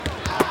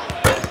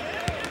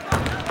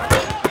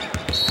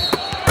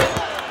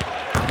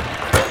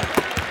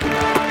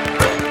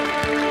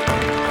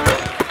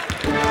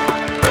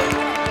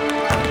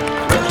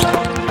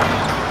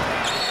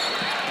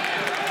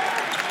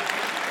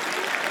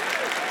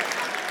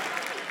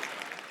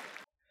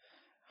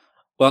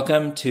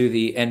Welcome to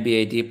the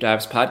NBA Deep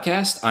Dives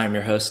podcast. I'm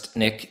your host,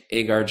 Nick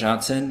Agar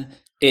Johnson.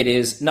 It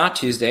is not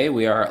Tuesday.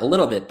 We are a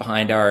little bit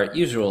behind our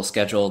usual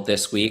schedule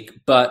this week,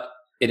 but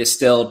it is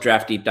still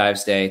Draft Deep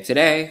Dives Day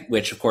today,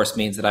 which of course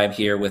means that I'm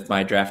here with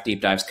my Draft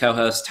Deep Dives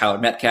co-host, Tyler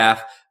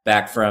Metcalf,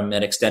 back from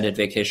an extended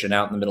vacation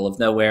out in the middle of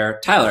nowhere.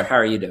 Tyler, how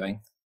are you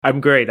doing? I'm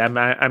great.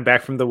 I'm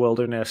back from the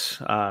wilderness.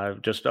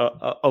 Just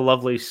a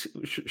lovely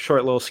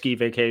short little ski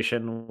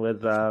vacation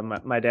with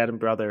my dad and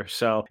brother.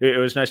 So it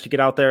was nice to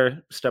get out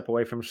there, step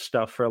away from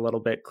stuff for a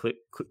little bit,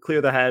 clear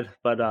the head.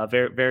 But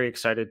very very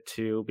excited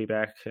to be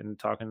back and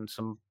talking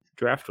some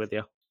draft with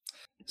you.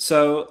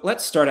 So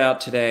let's start out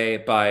today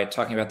by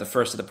talking about the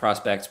first of the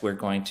prospects we're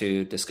going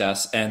to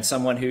discuss, and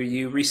someone who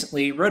you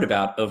recently wrote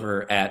about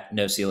over at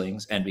No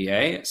Ceilings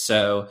NBA.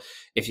 So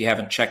if you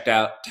haven't checked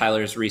out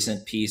Tyler's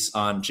recent piece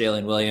on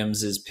Jalen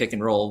Williams' pick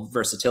and roll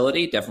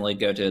versatility, definitely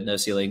go to No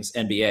Ceilings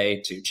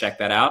NBA to check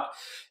that out.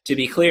 To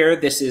be clear,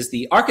 this is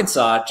the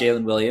Arkansas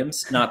Jalen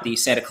Williams, not the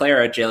Santa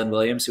Clara Jalen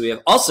Williams, who we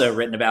have also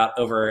written about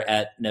over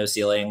at No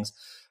Ceilings.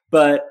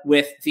 But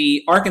with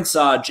the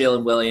Arkansas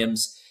Jalen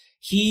Williams,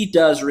 he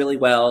does really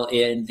well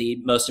in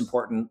the most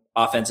important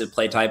offensive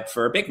play type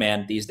for a big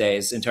man these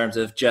days in terms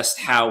of just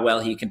how well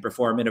he can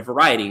perform in a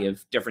variety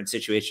of different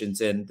situations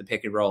in the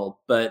pick and roll.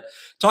 But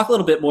talk a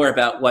little bit more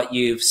about what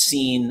you've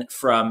seen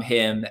from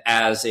him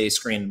as a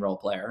screen and roll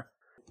player.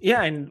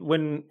 Yeah, and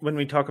when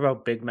we talk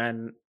about big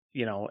men,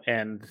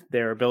 and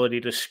their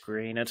ability to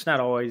screen, it's not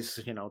always,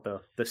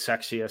 the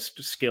sexiest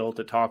skill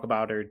to talk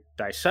about or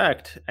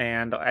dissect.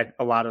 And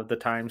a lot of the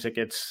times it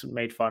gets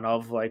made fun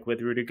of, like with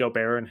Rudy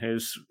Gobert and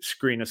his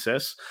screen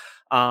assists.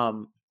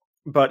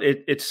 But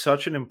it's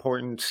such an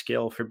important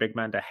skill for big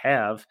men to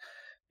have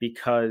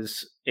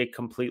because it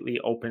completely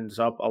opens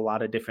up a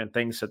lot of different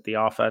things that the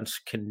offense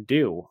can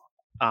do.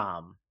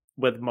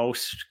 With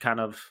most kind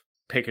of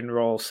pick and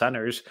roll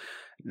centers,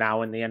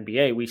 now in the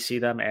NBA, we see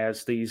them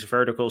as these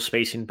vertical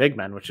spacing big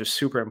men, which is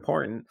super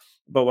important.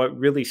 But what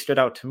really stood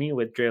out to me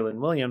with Jalen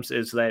Williams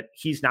is that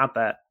he's not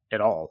that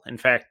at all. In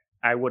fact,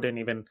 I wouldn't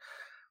even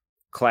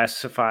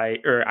classify,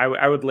 or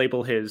I would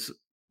label his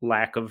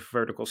lack of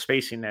vertical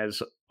spacing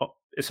as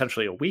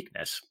essentially a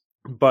weakness.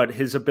 But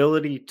his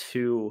ability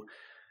to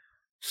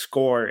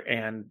score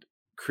and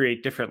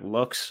create different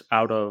looks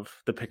out of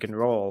the pick and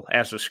roll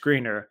as a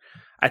screener,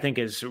 I think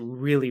is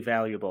really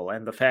valuable.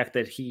 And the fact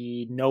that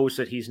he knows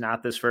that he's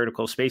not this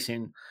vertical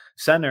spacing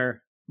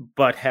center,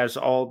 but has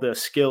all the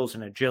skills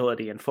and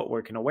agility and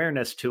footwork and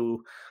awareness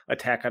to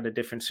attack out of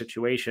different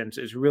situations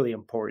is really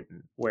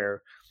important.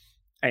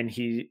 And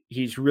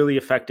he's really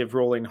effective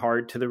rolling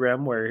hard to the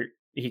rim, where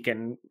he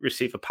can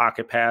receive a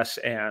pocket pass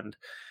and,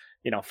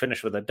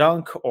 finish with a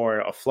dunk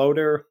or a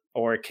floater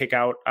or a kick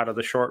out of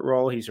the short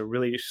roll. He's a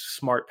really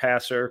smart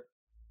passer.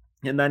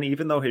 And then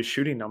even though his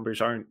shooting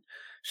numbers aren't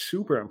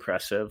super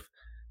impressive,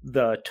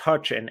 the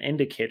touch and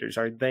indicators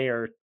are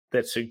there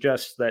that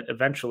suggest that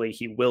eventually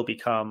he will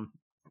become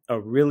a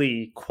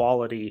really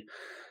quality,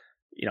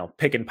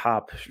 pick and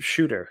pop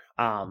shooter.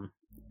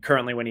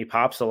 Currently when he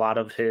pops, a lot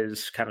of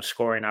his kind of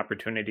scoring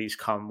opportunities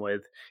come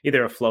with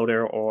either a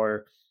floater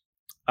or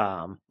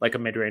like a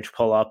mid-range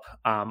pull-up,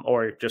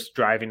 or just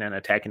driving and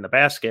attacking the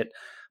basket.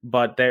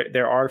 But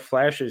there are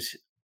flashes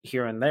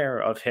here and there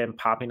of him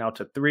popping out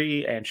to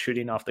three and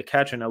shooting off the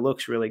catch, and it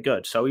looks really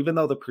good. So even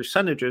though the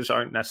percentages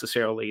aren't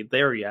necessarily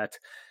there yet,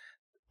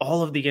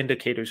 all of the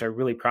indicators are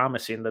really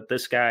promising that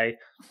this guy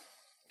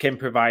can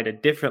provide a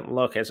different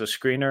look as a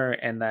screener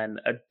and then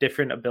a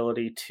different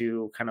ability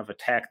to kind of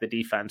attack the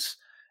defense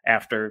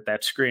after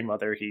that screen,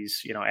 whether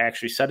he's,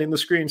 actually setting the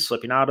screen,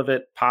 slipping out of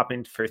it,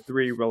 popping for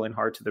three, rolling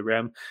hard to the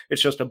rim.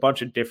 It's just a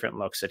bunch of different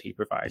looks that he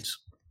provides.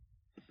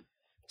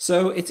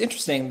 So it's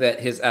interesting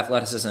that his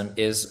athleticism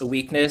is a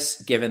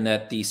weakness, given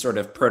that the sort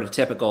of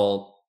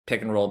prototypical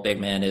pick and roll big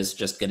man is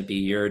just going to be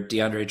your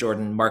DeAndre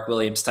Jordan, Mark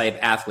Williams type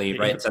athlete,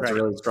 right? Sets a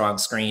really strong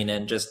screen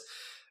and just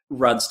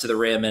runs to the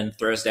rim and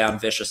throws down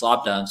vicious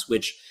lob dunks,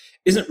 which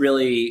isn't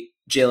really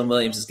Jalen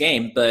Williams'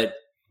 game. But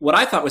what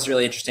I thought was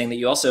really interesting that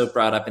you also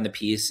brought up in the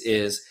piece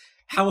is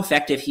how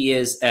effective he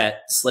is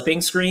at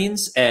slipping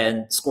screens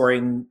and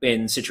scoring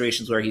in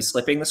situations where he's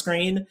slipping the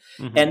screen.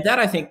 Mm-hmm. And that,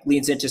 I think,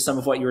 leads into some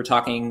of what you were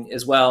talking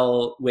as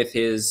well with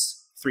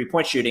his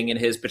three-point shooting and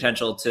his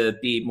potential to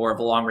be more of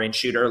a long-range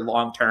shooter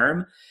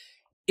long-term.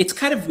 It's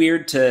kind of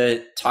weird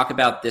to talk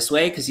about this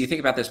way because you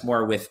think about this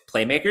more with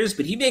playmakers,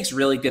 but he makes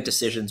really good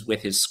decisions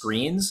with his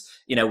screens.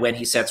 When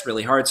he sets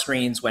really hard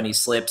screens, when he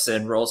slips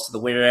and rolls to the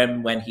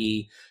rim, when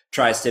he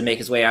tries to make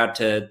his way out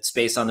to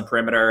space on the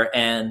perimeter.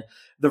 And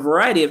the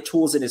variety of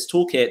tools in his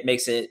toolkit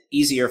makes it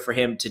easier for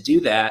him to do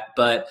that.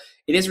 But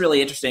it is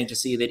really interesting to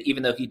see that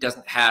even though he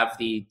doesn't have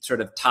the sort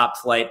of top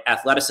flight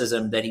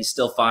athleticism, that he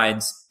still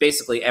finds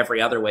basically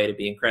every other way to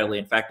be incredibly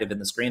effective in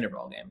the screen and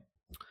roll game.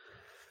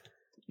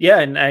 Yeah,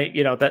 and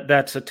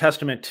that's a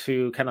testament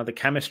to kind of the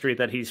chemistry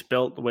that he's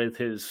built with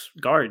his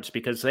guards,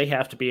 because they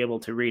have to be able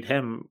to read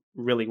him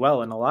really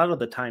well. And a lot of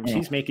the times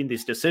he's making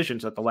these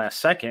decisions at the last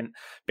second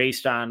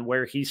based on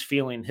where he's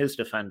feeling his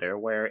defender,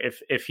 where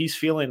if he's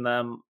feeling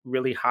them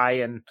really high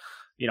and,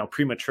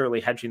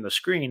 prematurely hedging the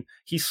screen,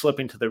 he's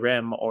slipping to the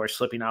rim or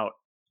slipping out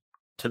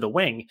to the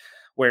wing,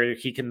 where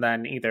he can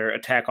then either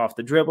attack off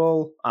the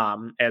dribble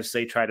as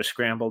they try to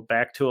scramble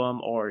back to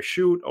him, or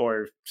shoot,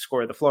 or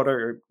score the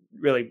floater, or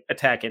really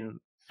attack in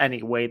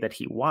any way that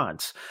he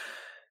wants.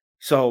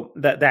 So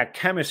that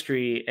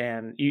chemistry,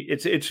 and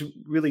it's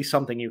really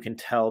something you can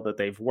tell that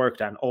they've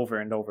worked on over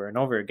and over and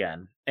over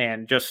again.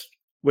 And just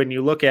when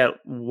you look at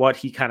what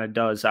he kind of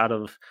does out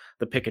of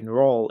the pick and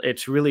roll,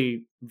 it's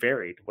really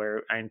varied.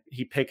 Where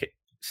he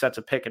sets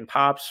a pick and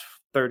pops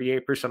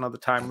 38% of the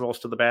time, rolls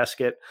to the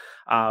basket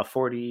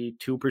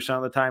 42%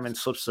 of the time, and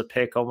slips the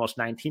pick almost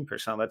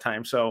 19% of the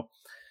time. So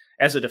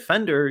as a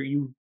defender,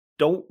 you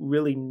don't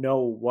really know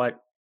what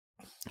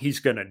he's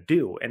going to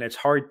do, and it's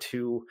hard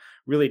to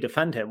really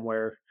defend him,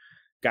 where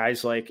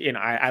guys like,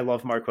 I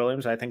love Mark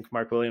Williams. I think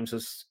Mark Williams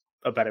is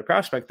a better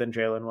prospect than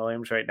Jalen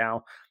Williams right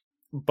now,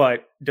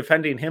 but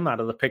defending him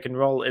out of the pick and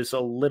roll is a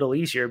little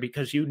easier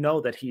because you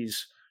know that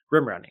he's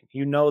rim running.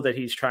 You know that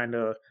he's trying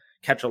to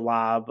catch a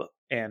lob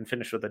and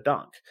finish with a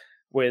dunk.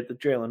 With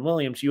Jalen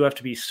Williams, you have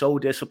to be so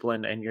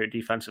disciplined in your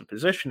defensive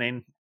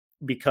positioning,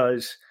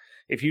 because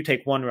if you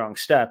take one wrong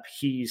step,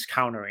 he's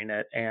countering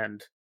it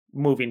and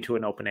moving to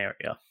an open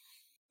area.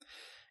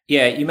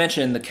 Yeah, you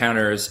mentioned the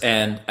counters,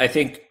 and I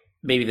think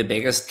maybe the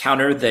biggest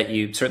counter that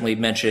you certainly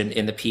mentioned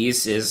in the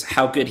piece is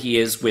how good he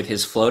is with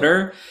his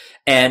floater.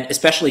 And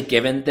especially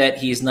given that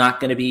he's not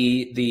going to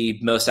be the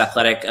most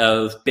athletic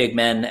of big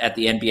men at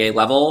the NBA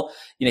level,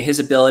 his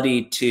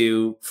ability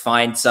to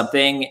find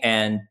something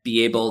and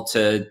be able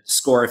to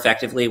score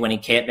effectively when he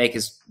can't make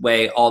his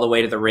way all the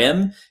way to the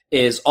rim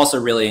is also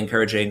really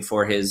encouraging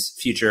for his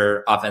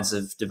future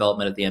offensive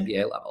development at the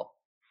NBA level.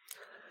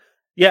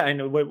 Yeah,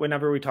 and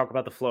whenever we talk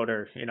about the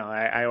floater,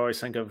 I always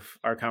think of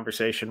our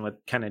conversation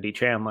with Kennedy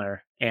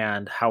Chandler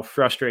and how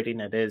frustrating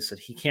it is that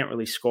he can't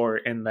really score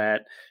in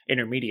that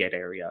intermediate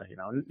area.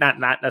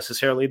 Not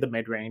necessarily the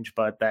mid range,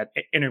 but that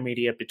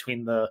intermediate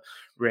between the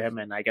rim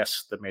and I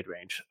guess the mid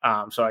range.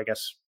 So I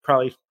guess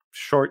probably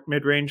short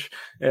mid range.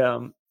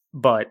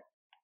 But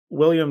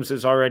Williams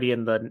is already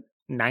in the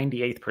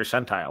 98th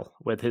percentile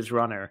with his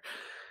runner,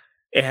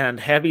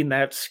 and having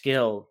that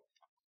skill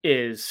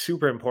is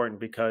super important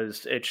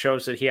because it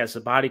shows that he has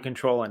the body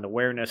control and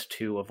awareness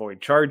to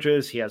avoid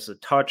charges. He has a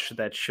touch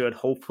that should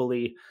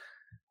hopefully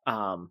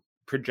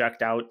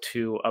project out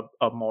to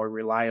a more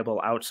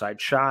reliable outside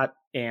shot.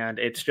 And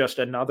it's just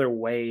another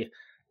way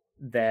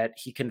that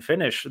he can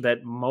finish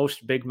that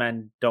most big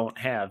men don't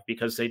have,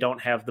 because they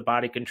don't have the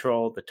body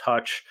control, the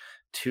touch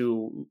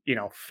to,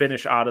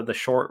 finish out of the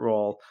short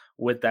roll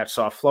with that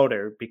soft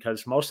floater,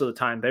 because most of the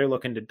time they're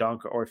looking to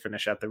dunk or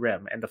finish at the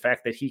rim. And the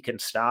fact that he can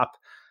stop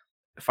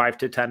 5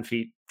 to 10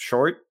 feet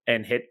short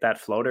and hit that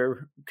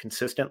floater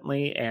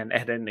consistently and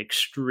at an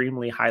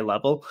extremely high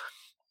level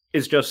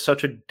is just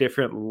such a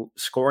different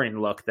scoring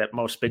look that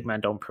most big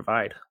men don't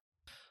provide.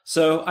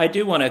 So I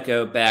do want to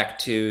go back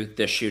to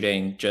the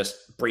shooting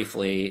just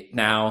briefly.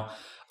 Now,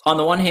 on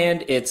the one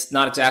hand, it's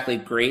not exactly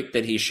great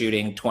that he's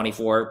shooting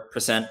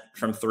 24%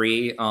 from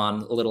three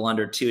on a little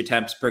under 2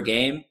 attempts per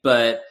game.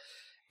 But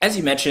as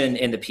you mentioned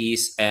in the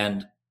piece,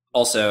 and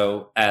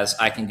also, as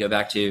I can go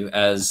back to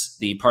as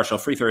the partial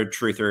free throw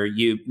truther,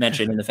 you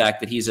mentioned in the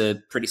fact that he's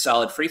a pretty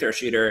solid free throw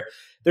shooter.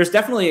 There's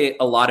definitely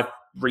a lot of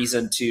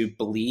reason to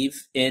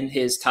believe in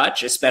his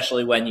touch,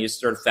 especially when you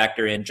sort of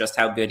factor in just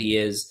how good he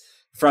is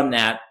from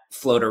that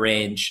floater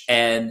range.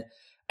 And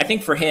I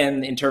think for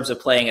him, in terms of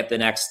playing at the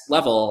next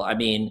level,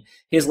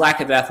 his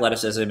lack of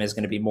athleticism is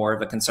going to be more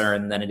of a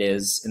concern than it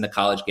is in the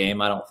college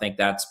game. I don't think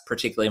that's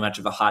particularly much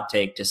of a hot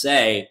take to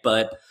say,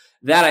 but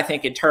that, I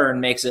think, in turn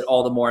makes it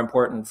all the more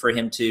important for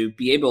him to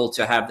be able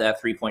to have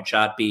that three-point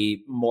shot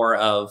be more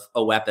of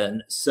a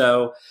weapon.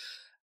 So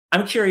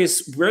I'm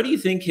curious, where do you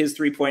think his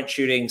three-point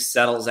shooting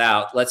settles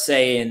out, let's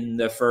say in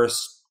the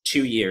first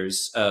 2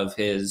 years of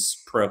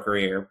his pro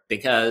career?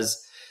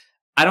 Because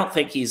I don't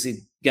think he's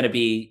going to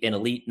be an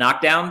elite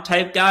knockdown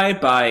type guy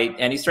by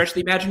any stretch of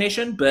the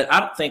imagination, but I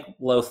don't think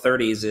low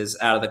 30s is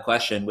out of the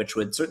question, which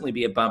would certainly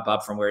be a bump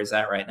up from where he's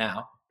at right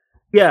now.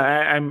 Yeah,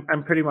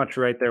 I'm pretty much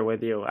right there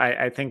with you.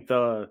 I think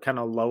the kind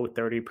of low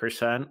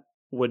 30%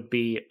 would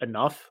be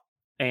enough.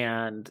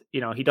 And,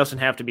 he doesn't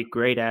have to be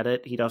great at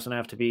it. He doesn't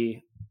have to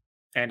be,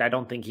 and I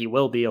don't think he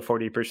will be a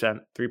 40%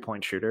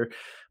 3-point shooter,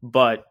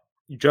 but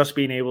just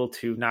being able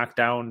to knock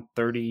down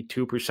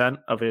 32%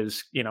 of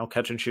his,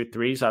 catch and shoot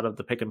threes out of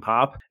the pick and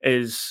pop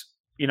is,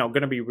 going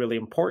to be really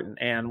important.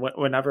 And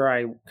whenever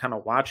I kind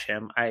of watch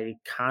him, I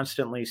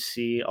constantly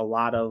see a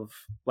lot of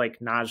like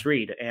Naz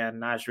Reid, and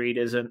Naz Reid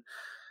isn't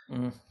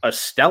a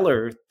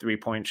stellar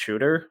 3-point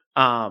shooter.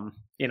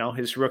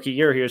 His rookie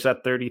year, he was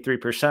at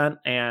 33%,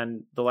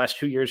 and the last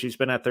 2 years he's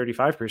been at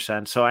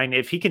 35%. So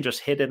if he can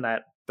just hit in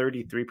that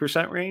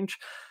 33% range,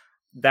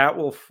 that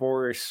will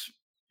force,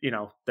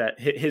 that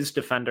his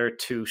defender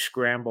to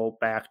scramble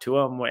back to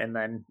him. And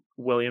then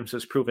Williams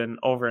has proven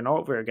over and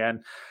over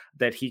again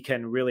that he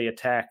can really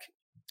attack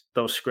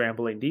those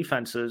scrambling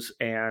defenses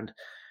and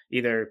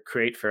either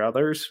create for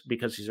others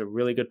because he's a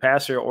really good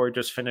passer or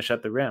just finish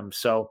at the rim.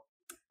 So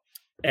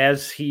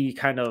as he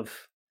kind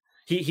of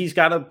he's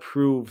got to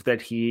prove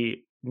that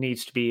he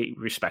needs to be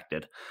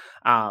respected.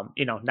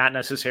 Not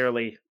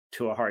necessarily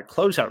to a hard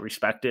closeout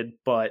respected,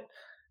 but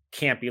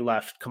can't be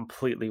left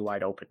completely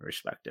wide open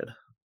respected.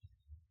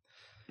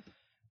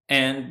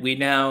 And we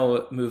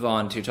now move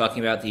on to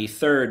talking about the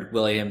third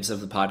Williams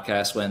of the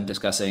podcast when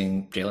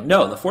discussing Jalen.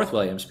 No, the fourth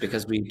Williams,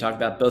 because we talked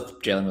about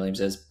both Jalen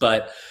Williamses,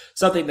 but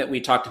something that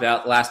we talked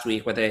about last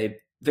week with a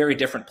very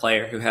different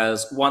player who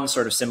has one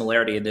sort of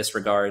similarity in this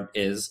regard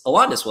is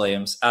Alondes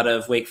Williams out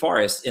of Wake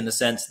Forest, in the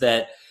sense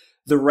that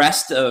the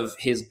rest of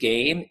his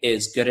game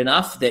is good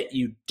enough that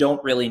you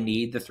don't really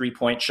need the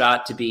 3-point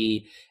shot to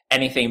be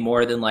anything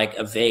more than like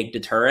a vague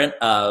deterrent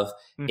of,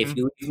 if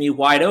you leave me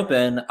wide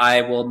open,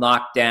 I will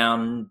knock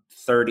down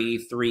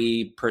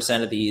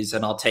 33% of these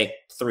and I'll take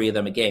 3 of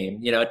them a game.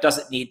 It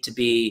doesn't need to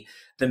be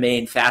the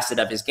main facet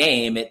of his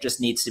game. It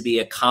just needs to be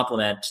a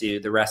complement to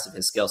the rest of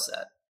his skill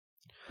set.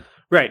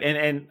 Right.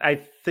 And I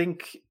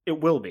think it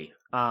will be.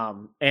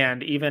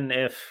 And even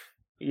if,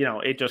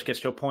 it just gets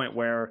to a point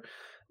where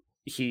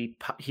he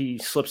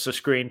slips the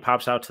screen,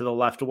 pops out to the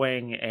left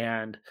wing,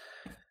 and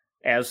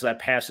as that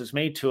pass is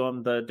made to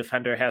him, the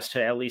defender has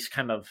to at least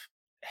kind of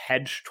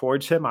hedge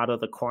towards him out of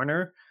the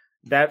corner.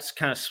 That's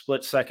kind of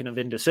split second of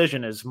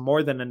indecision is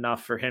more than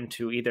enough for him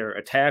to either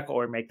attack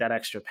or make that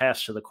extra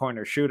pass to the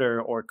corner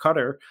shooter or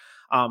cutter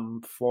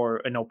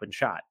for an open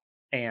shot.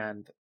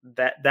 And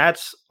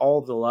that's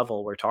all the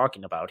level we're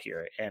talking about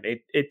here. And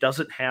it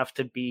doesn't have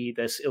to be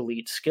this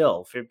elite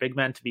skill for big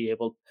men to be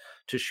able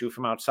to shoot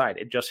from outside.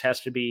 It just has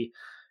to be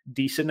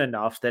decent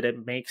enough that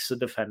it makes the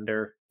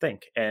defender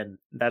think. And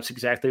that's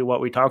exactly what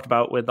we talked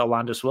about with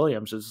Alondes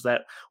Williams, is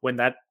that when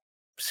that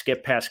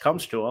skip pass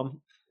comes to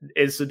him,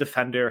 is the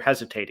defender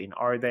hesitating?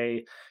 Are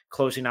they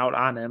closing out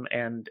on him?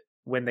 And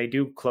when they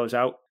do close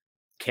out,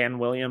 can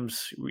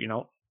Williams,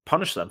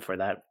 punish them for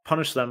that,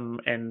 punish them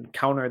and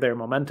counter their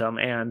momentum?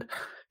 And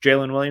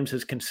Jalen Williams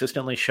has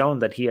consistently shown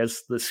that he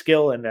has the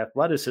skill and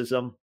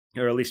athleticism,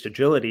 or at least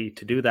agility,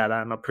 to do that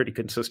on a pretty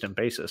consistent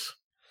basis.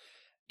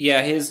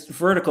 Yeah, his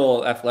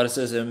vertical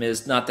athleticism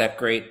is not that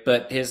great,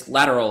 but his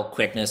lateral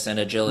quickness and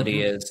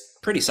agility is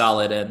pretty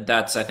solid. And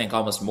that's, I think,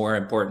 almost more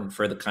important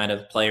for the kind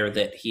of player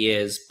that he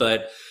is.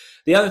 But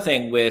the other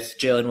thing with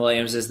Jalen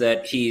Williams is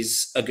that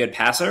he's a good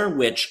passer,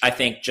 which I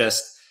think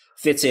just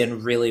fits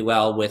in really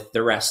well with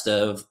the rest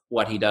of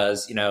what he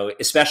does,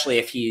 especially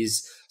if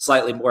he's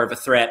slightly more of a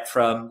threat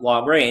from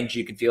long range.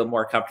 You can feel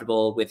more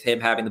comfortable with him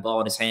having the ball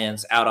in his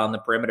hands out on the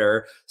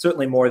perimeter,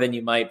 certainly more than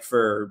you might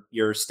for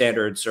your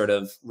standard sort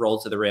of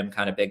roll to the rim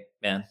kind of big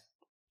man.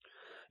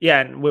 Yeah,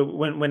 and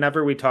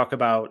whenever we talk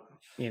about,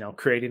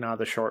 creating out of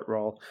the short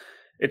roll,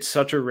 it's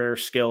such a rare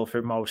skill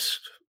for most,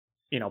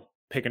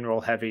 pick and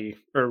roll heavy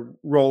or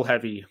roll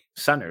heavy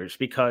centers,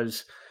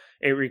 because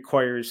it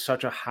requires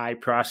such a high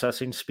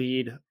processing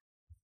speed,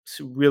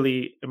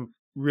 really,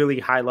 really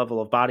high level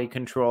of body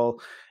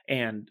control,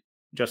 and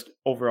just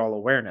overall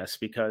awareness,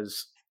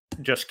 because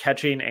just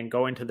catching and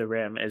going to the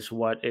rim is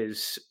what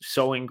is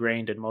so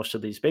ingrained in most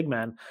of these big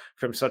men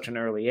from such an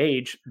early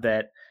age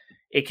that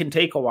it can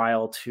take a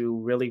while to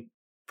really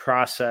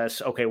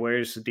process, okay,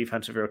 where's the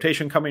defensive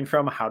rotation coming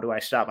from? How do I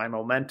stop my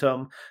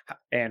momentum?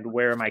 And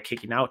where am I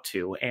kicking out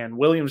to? And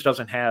Williams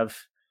doesn't have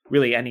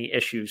really any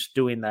issues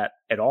doing that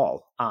at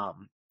all.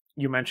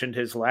 You mentioned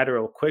his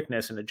lateral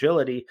quickness and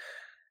agility.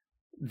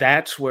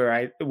 That's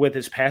where with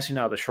his passing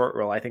out of the short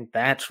roll, I think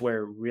that's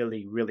where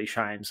really, really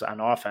shines on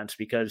offense,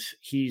 because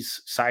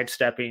he's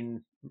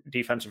sidestepping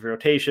defensive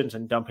rotations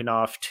and dumping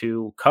off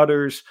to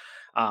cutters.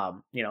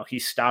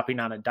 He's stopping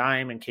on a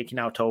dime and kicking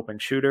out to open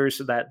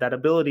shooters. That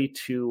ability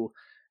to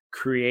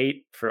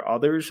create for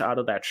others out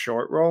of that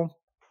short roll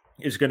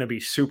is going to be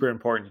super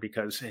important,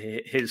 because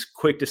his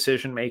quick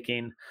decision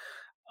making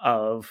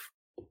of,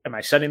 am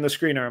I setting the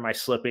screen or am I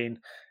slipping?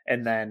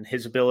 And then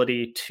his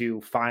ability to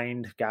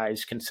find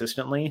guys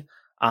consistently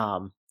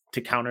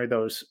to counter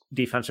those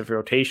defensive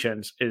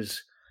rotations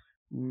is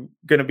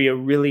going to be a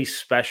really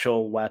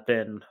special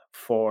weapon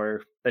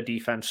for the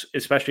defense,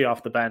 especially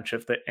off the bench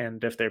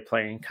if they're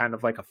playing kind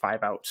of like a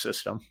 5-out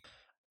system.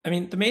 I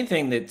mean, the main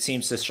thing that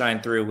seems to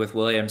shine through with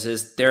Williams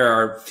is there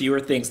are fewer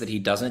things that he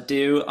doesn't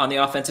do on the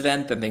offensive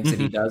end than things that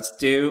he does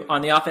do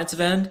on the offensive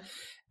end.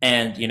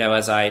 And,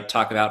 as I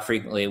talk about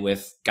frequently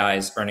with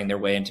guys earning their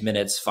way into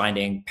minutes,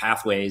 finding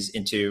pathways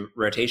into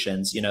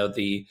rotations,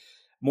 the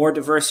more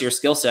diverse your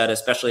skill set,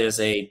 especially as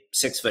a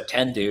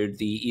 6'10" dude,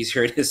 the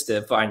easier it is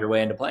to find your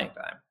way into playing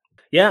time.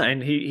 Yeah.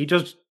 And he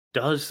just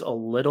does a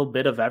little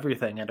bit of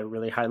everything at a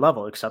really high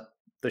level, except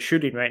the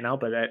shooting right now.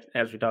 But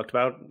as we talked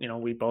about,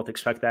 we both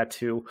expect that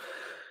to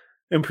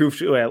improve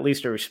to at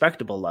least a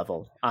respectable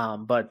level.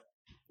 But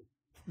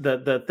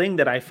the thing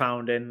that I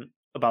found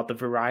about the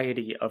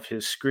variety of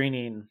his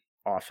screening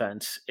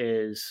offense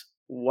is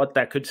what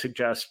that could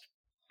suggest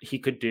he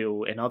could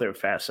do in other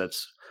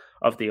facets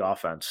of the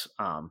offense.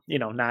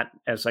 Not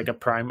as like a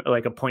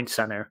point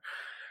center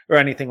or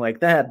anything like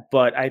that.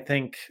 But I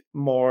think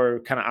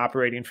more kind of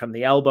operating from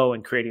the elbow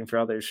and creating for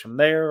others from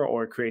there,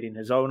 or creating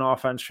his own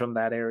offense from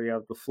that area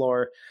of the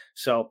floor.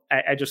 So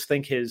I just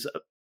think his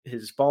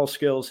ball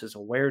skills, his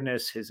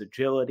awareness, his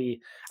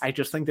agility, I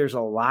just think there's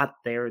a lot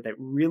there that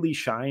really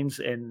shines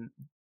in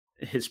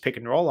his pick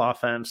and roll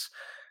offense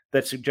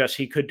that suggests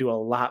he could do a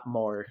lot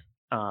more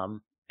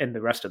in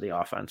the rest of the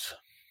offense.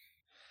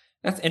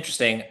 That's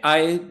interesting.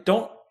 I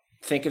don't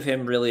think of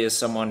him really as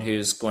someone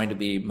who's going to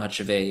be much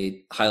of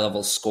a high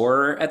level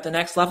scorer at the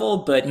next level,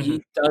 but Mm-hmm.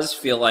 he does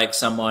feel like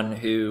someone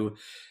who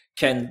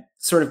can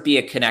sort of be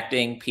a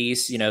connecting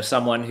piece,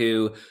 someone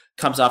who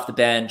comes off the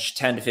bench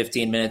 10 to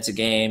 15 minutes a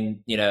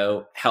game,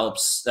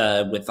 helps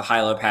with the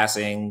high low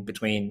passing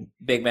between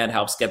big men,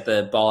 helps get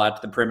the ball out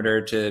to the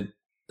perimeter to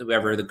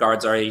whoever the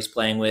guards are he's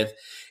playing with.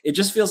 It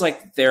just feels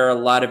like there are a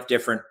lot of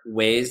different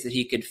ways that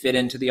he could fit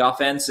into the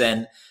offense,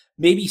 and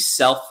maybe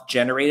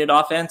self-generated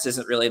offense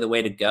isn't really the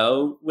way to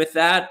go with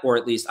that, or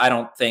at least I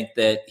don't think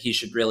that he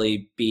should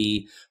really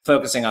be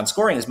focusing on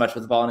scoring as much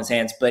with the ball in his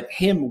hands, but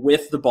him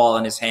with the ball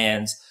in his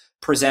hands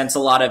presents a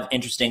lot of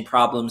interesting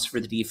problems for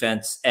the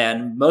defense,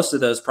 and most of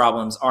those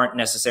problems aren't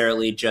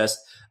necessarily just,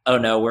 oh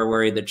no, we're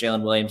worried that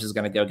Jalen Williams is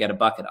going to go get a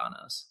bucket on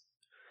us.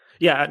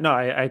 Yeah, no,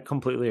 I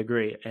completely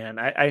agree, and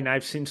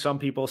I've seen some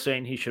people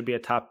saying he should be a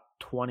top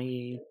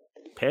 20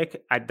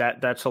 pick.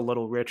 That's a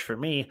little rich for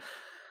me,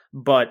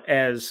 but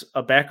as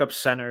a backup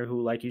center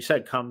who, like you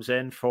said, comes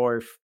in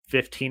for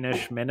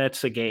 15-ish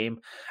minutes a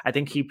game, I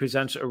think he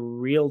presents a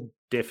real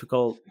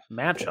difficult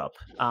matchup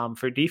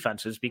for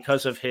defenses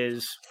because of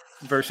his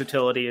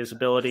versatility, his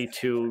ability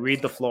to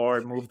read the floor,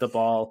 move the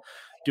ball,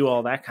 do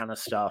all that kind of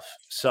stuff.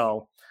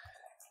 So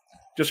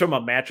just from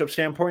a matchup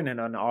standpoint and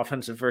an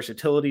offensive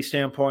versatility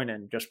standpoint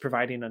and just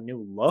providing a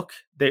new look,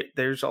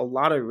 there's a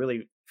lot of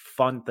really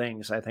fun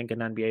things I think an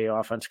NBA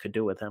offense could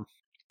do with him.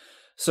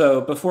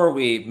 So before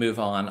we move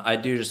on, I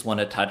do just want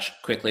to touch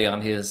quickly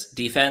on his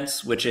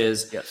defense, which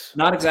is Yes.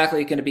 not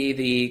exactly going to be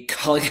the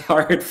calling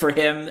card for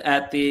him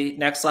at the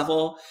next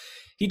level.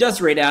 He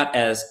does rate out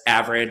as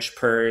average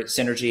per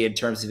synergy in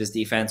terms of his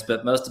defense,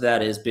 but most of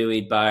that is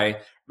buoyed by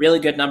really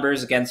good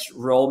numbers against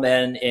roll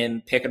men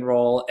in pick and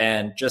roll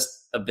and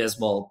just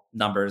abysmal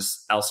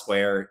numbers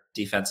elsewhere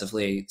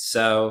defensively.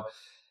 So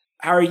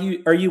are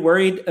you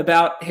worried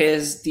about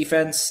his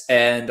defense?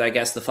 And I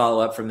guess the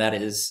follow up from that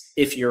is,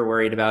 if you're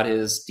worried about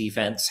his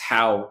defense,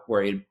 how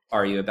worried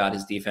are you about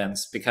his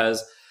defense?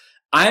 Because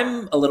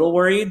I'm a little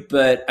worried,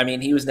 but I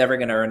mean, he was never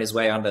going to earn his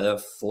way onto the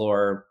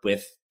floor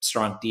with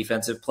strong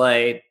defensive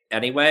play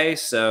anyway,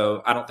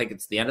 so I don't think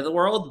it's the end of the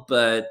world.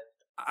 But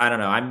I don't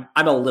know.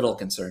 I'm a little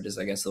concerned, is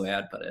I guess the way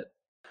I'd put it.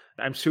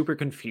 I'm super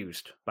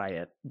confused by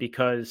it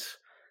because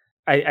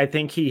I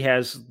think he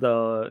has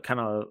the kind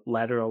of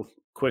lateral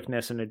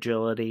quickness and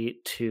agility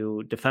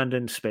to defend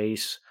in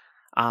space.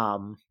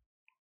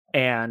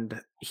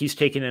 And he's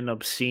taken an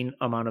obscene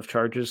amount of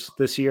charges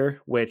this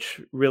year,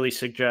 which really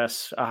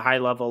suggests a high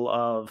level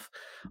of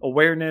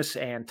awareness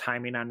and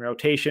timing on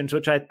rotations,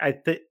 which I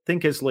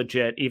think is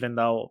legit, even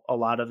though a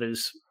lot of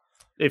his,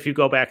 if you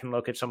go back and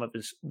look at some of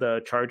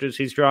the charges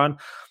he's drawn,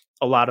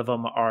 a lot of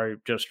them are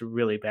just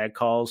really bad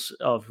calls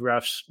of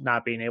refs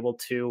not being able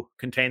to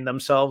contain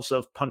themselves,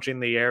 of punching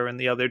the air in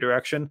the other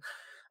direction.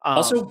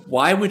 Also,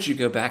 why would you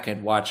go back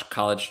and watch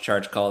college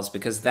charge calls?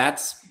 Because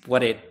that's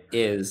what it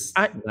is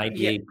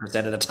 98%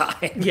 of the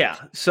time. Yeah.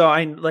 So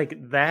I like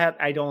that.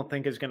 I don't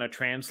think is going to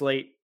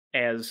translate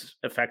as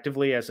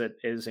effectively as it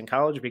is in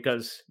college,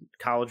 because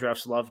college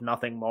refs love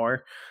nothing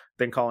more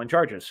than calling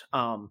charges.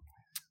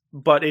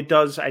 But it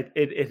does.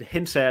 It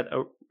hints at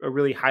a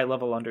really high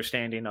level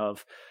understanding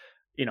of,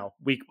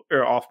 weak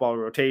or off ball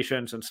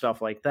rotations and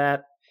stuff like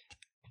that.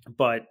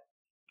 But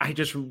I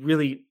just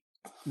really,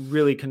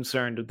 really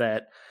concerned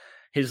that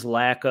his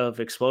lack of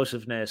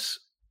explosiveness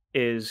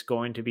is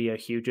going to be a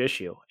huge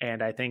issue.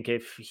 And I think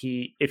if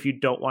you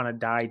don't want to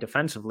die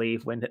defensively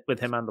with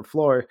him on the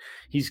floor,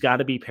 he's got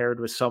to be paired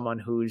with someone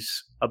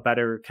who's a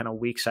better kind of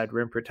weak side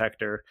rim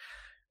protector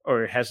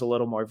or has a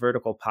little more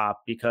vertical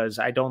pop, because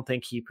I don't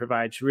think he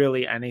provides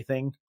really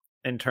anything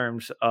in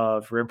terms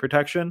of rim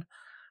protection.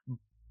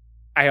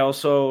 I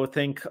also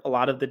think a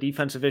lot of the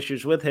defensive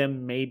issues with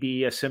him may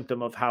be a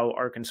symptom of how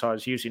Arkansas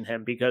is using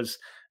him, because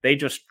they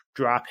just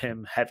drop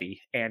him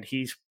heavy and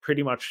he's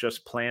pretty much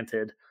just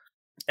planted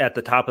at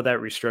the top of that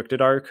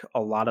restricted arc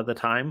a lot of the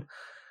time.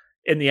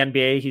 In the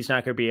NBA, he's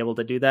not going to be able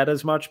to do that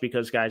as much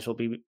because guys will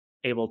be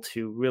able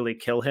to really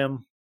kill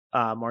him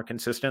more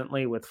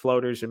consistently with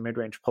floaters and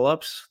mid-range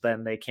pull-ups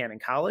than they can in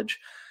college.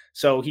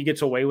 So he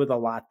gets away with a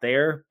lot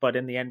there. But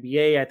in the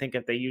NBA, I think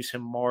if they use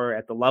him more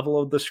at the level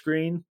of the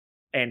screen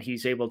and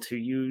he's able to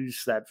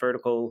use that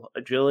vertical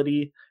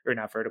agility, or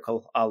not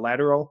vertical,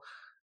 lateral,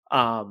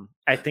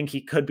 I think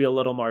he could be a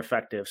little more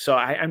effective. So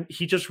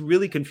he just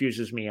really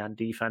confuses me on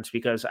defense,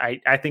 because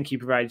I think he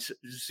provides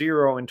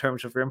zero in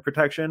terms of rim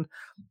protection,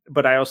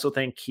 but I also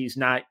think he's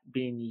not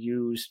being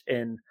used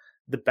in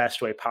the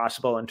best way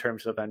possible in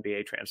terms of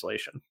NBA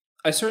translation.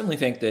 I certainly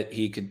think that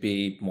he could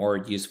be more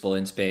useful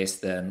in space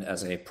than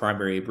as a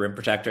primary rim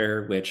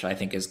protector, which I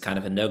think is kind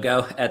of a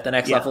no-go at the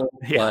next Yeah. level.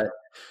 Yeah. But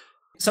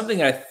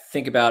something I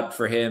think about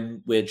for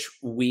him, which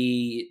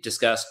we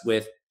discussed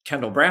with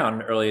Kendall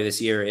Brown earlier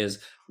this year, is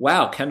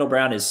wow, Kendall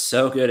Brown is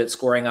so good at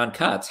scoring on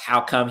cuts.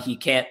 How come he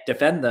can't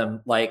defend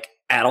them like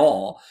at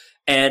all?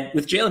 And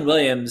with Jalen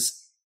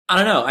Williams, I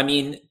don't know. I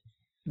mean,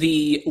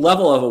 the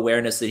level of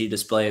awareness that he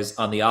displays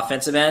on the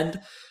offensive end,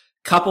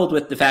 coupled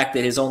with the fact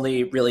that his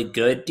only really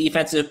good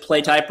defensive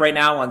play type right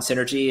now on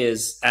Synergy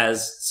is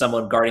as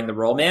someone guarding the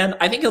roll man,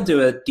 I think he'll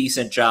do a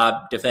decent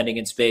job defending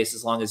in space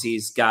as long as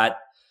he's got,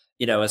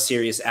 a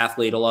serious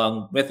athlete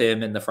along with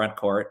him in the front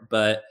court.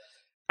 But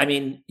I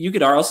mean, you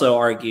could also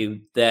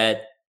argue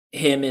that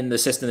him in the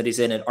system that he's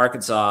in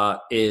Arkansas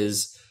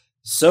is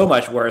so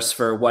much worse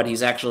for what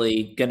he's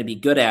actually going to be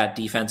good at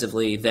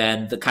defensively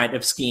than the kind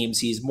of schemes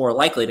he's more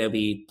likely to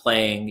be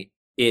playing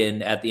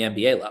in at the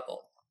NBA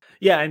level.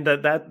 Yeah, and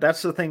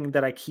that's the thing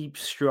that I keep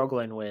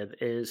struggling with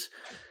is,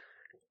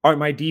 are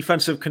my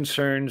defensive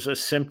concerns a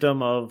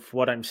symptom of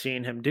what I'm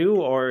seeing him do,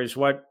 or is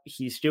what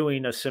he's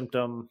doing a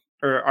symptom,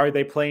 or are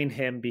they playing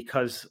him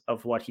because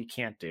of what he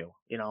can't do?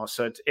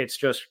 So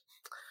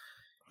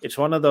it's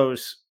one of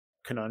those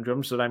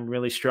conundrums that I'm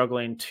really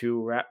struggling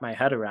to wrap my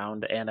head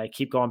around, and I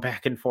keep going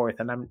back and forth,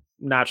 and I'm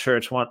not sure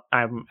it's what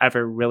I'm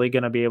ever really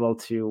going to be able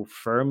to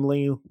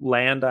firmly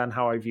land on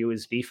how I view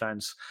his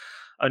defense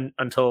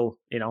until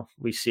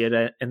we see it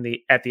at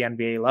the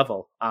NBA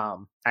level.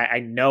 I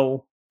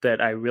know that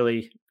I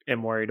really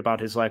am worried about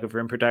his lack of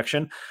rim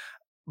protection,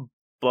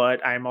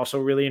 but I'm also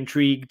really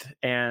intrigued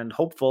and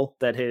hopeful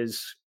that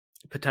his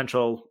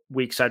potential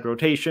weak side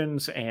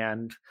rotations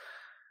and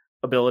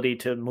ability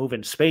to move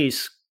in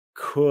space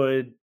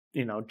could,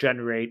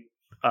 generate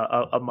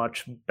a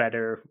much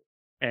better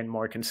and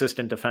more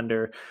consistent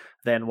defender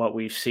than what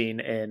we've seen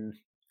in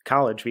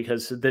college,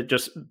 because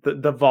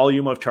the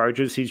volume of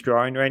charges he's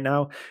drawing right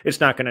now, it's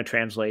not going to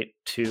translate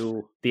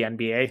to the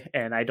NBA.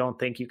 And I don't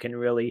think you can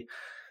really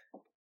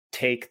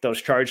take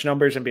those charge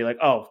numbers and be like,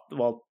 oh,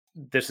 well,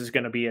 this is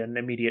going to be an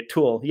immediate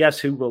tool. Yes,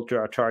 who will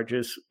draw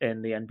charges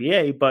in the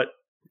NBA, but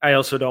I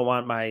also don't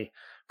want my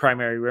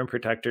primary rim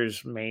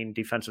protector's main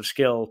defensive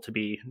skill to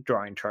be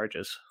drawing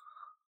charges.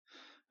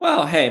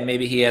 Well, hey,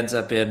 maybe he ends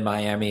up in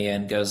Miami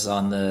and goes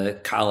on the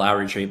Kyle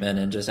Lowry treatment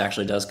and just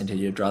actually does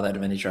continue to draw that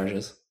many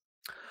charges.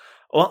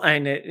 Well,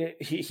 and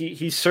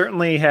he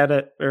certainly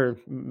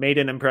made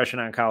an impression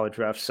on college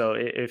refs. So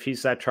if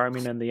he's that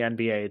charming in the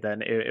NBA,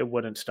 then it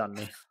wouldn't stun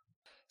me.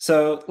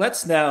 So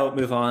let's now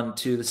move on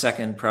to the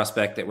second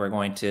prospect that we're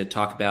going to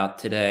talk about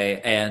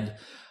today. And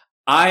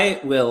I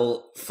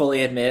will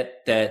fully admit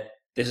that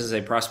this is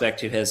a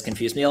prospect who has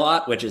confused me a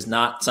lot, which is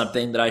not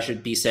something that I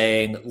should be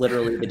saying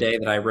literally the day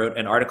that I wrote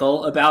an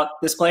article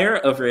about this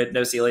player over at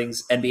No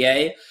Ceilings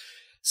NBA.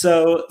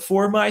 So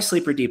for my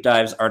Sleeper Deep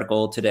Dives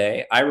article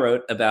today, I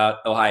wrote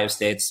about Ohio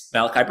State's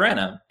Malaki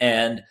Branham.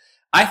 And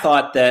I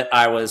thought that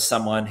I was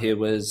someone who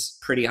was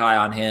pretty high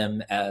on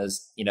him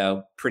as,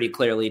 pretty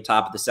clearly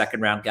top of the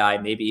second round guy,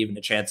 maybe even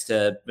a chance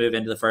to move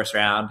into the first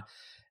round.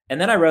 And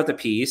then I wrote the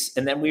piece,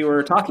 and then we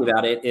were talking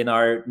about it in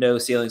our No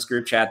Ceilings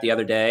group chat the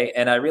other day,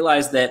 and I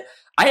realized that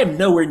I am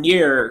nowhere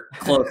near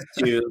close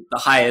to the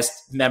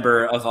highest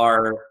member of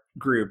our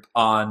group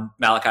on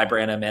Malaki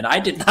Branham, and I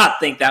did not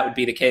think that would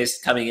be the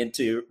case coming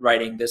into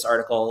writing this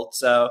article.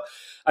 So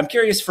I'm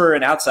curious, for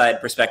an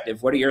outside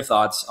perspective, what are your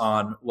thoughts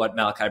on what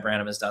Malaki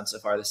Branham has done so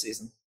far this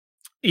season?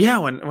 Yeah,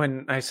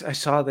 when I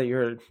saw that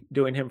you're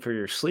doing him for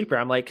your sleeper,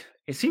 I'm like,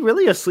 is he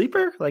really a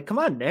sleeper? Like, come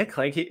on, Nick.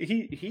 Like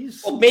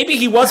he's well, maybe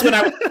he was when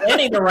I was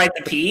planning to write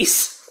the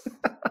piece.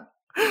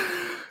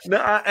 No,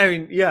 I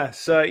mean, yeah.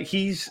 So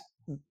his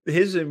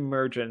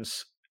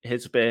emergence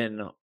has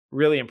been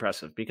really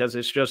impressive because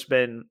it's just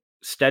been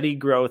steady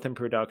growth in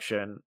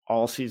production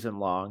all season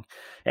long,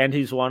 and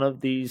he's one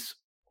of these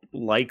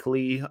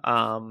likely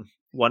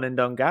one and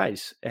done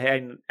guys.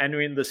 And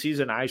entering the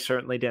season, I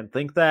certainly didn't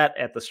think that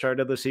at the start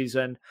of the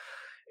season.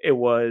 It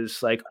was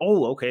like,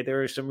 oh, okay,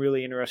 there are some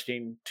really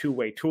interesting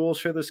two-way tools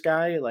for this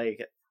guy.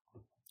 Like,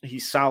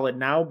 he's solid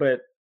now,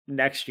 but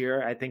next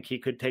year I think he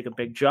could take a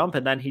big jump.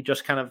 And then he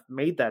just kind of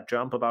made that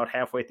jump about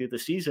halfway through the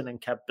season and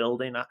kept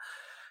building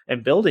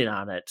and building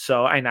on it.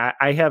 So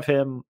I have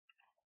him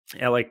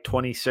at like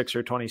 26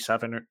 or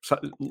 27 or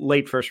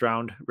late first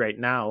round right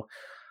now.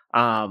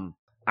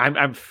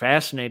 I'm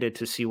fascinated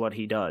to see what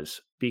he does,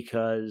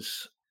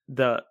 because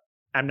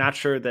I'm not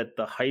sure that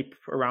the hype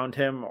around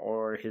him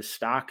or his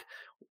stock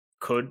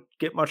could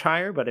get much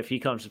higher, but if he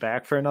comes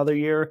back for another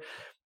year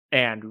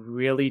and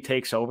really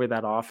takes over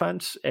that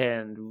offense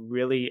and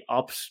really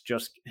ups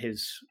just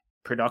his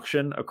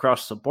production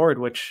across the board,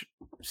 which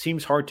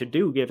seems hard to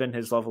do given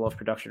his level of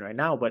production right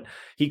now, but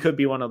he could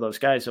be one of those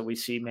guys that we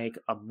see make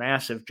a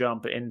massive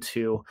jump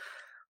into,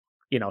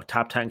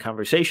 top 10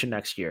 conversation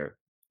next year.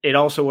 It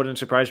also wouldn't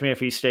surprise me if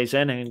he stays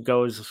in and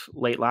goes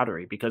late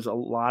lottery, because a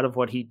lot of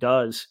what he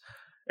does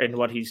and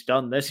what he's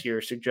done this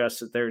year suggests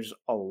that there's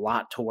a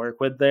lot to work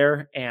with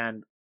there,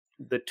 and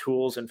the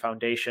tools and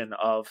foundation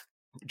of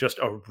just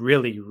a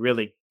really,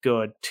 really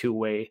good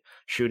two-way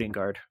shooting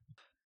guard.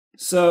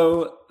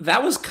 So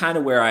that was kind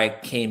of where I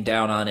came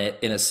down on it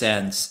in a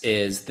sense,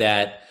 is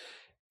that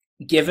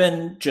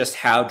given just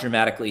how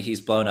dramatically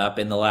he's blown up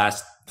in the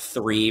last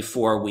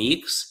 3-4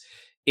 weeks,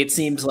 it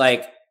seems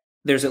like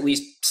there's at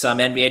least some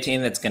NBA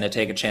team that's going to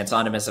take a chance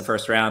on him as a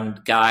first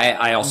round guy.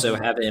 I also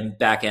have him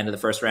back end of the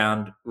first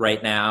round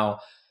right now.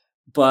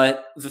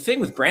 But the thing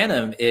with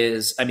Branham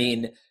is, I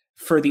mean,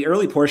 for the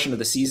early portion of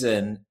the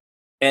season,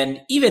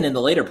 and even in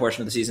the later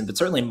portion of the season, but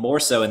certainly more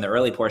so in the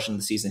early portion of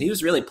the season, he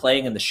was really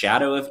playing in the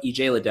shadow of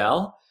EJ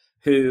Liddell,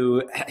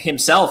 who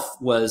himself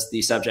was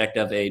the subject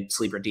of a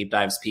Sleeper Deep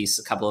Dives piece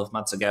a couple of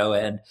months ago,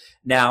 and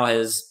now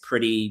has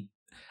pretty,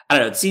 I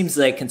don't know, it seems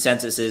like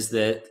consensus is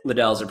that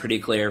Liddell's a pretty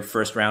clear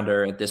first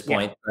rounder at this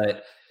point. Yeah.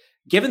 But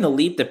given the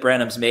leap that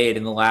Branham's made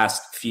in the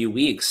last few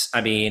weeks,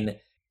 I mean,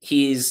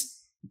 he's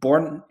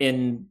born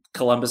in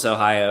Columbus,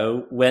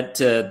 Ohio, went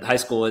to high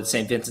school at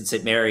St. Vincent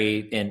St. Mary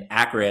in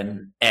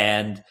Akron.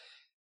 And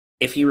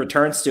if he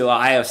returns to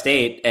Ohio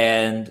State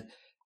and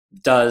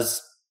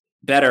does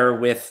better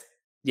with,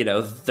 you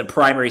know, the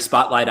primary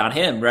spotlight on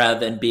him rather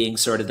than being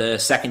sort of the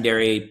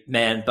secondary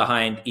man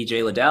behind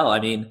EJ Liddell,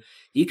 I mean,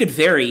 he could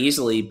very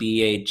easily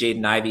be a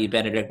Jaden Ivey,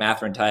 Benedict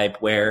Mathurin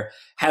type, where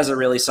has a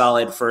really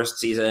solid first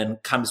season,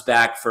 comes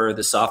back for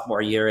the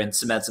sophomore year and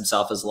cements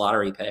himself as a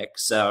lottery pick.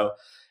 So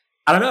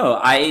I don't know.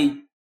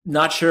 I'm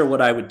not sure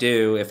what I would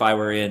do if I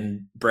were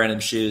in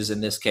Branham's shoes in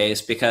this case,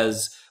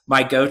 because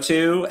my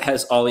go-to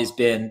has always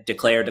been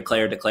declare.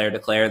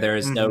 There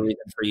is no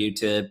reason for you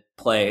to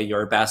play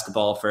your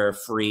basketball for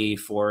free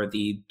for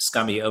the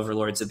scummy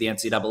overlords of the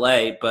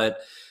NCAA. But,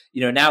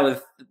 you know, now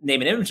with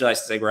name and image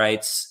licensing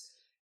rights,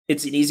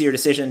 it's an easier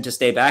decision to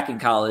stay back in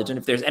college. And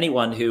if there's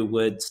anyone who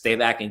would stay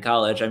back in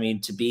college, I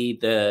mean, to be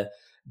the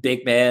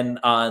big man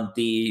on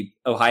the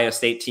Ohio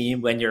State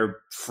team when you're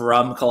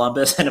from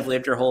Columbus and have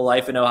lived your whole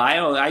life in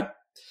Ohio,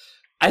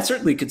 I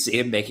certainly could see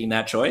him making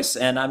that choice.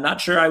 And I'm not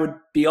sure I would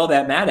be all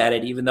that mad at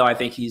it, even though I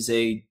think he's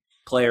a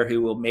player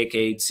who will make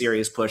a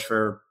serious push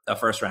for a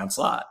first round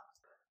slot.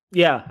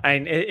 Yeah,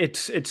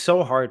 it's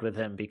so hard with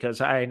him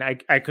because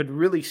I could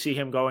really see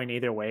him going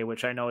either way,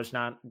 which I know is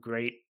not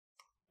great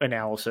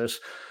analysis,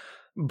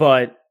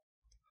 but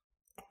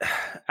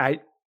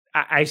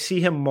I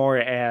see him more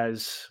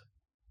as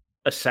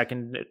a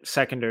second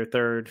or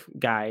third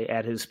guy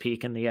at his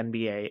peak in the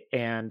NBA.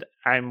 And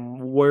I'm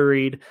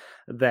worried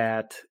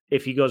that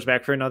if he goes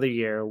back for another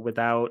year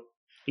without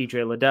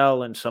EJ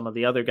Liddell and some of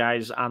the other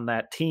guys on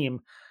that team,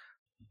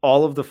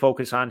 all of the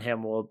focus on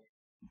him will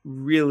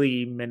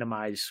really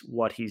minimize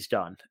what he's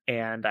done.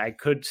 And I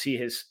could see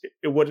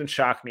it wouldn't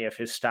shock me if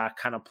his stock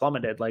kind of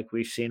plummeted like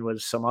we've seen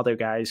with some other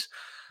guys.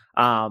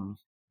 I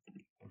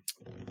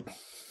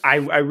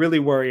really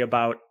worry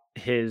about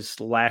his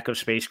lack of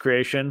space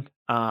creation.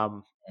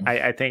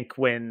 I think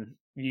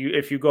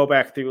if you go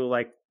back through,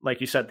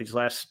 like you said, these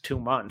last 2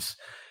 months,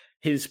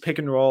 his pick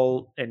and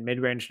roll and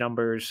mid-range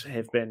numbers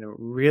have been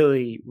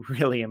really,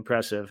 really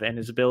impressive. And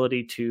his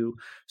ability to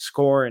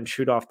score and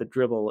shoot off the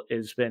dribble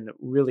has been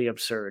really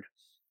absurd,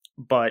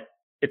 but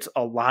it's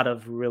a lot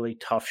of really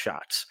tough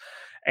shots.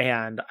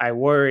 And I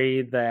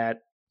worry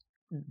that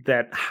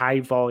high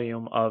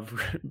volume of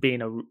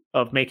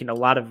making a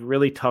lot of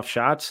really tough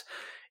shots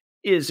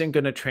isn't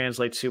going to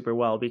translate super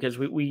well, because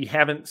we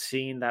haven't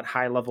seen that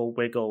high level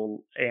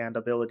wiggle and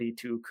ability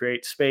to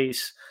create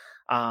space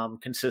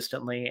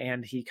consistently.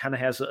 And he kind of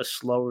has a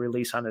slow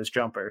release on his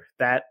jumper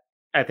that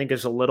I think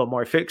is a little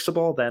more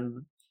fixable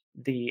than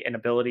the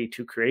inability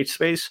to create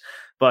space.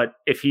 But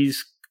if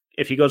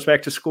he goes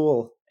back to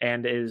school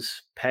and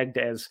is pegged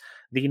as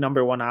the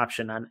number one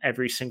option on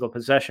every single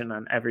possession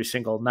on every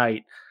single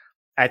night,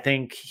 I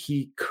think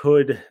he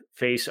could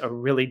face a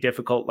really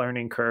difficult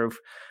learning curve,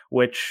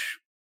 which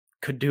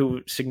could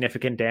do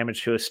significant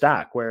damage to his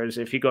stock. Whereas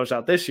if he goes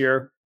out this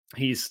year,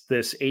 he's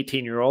this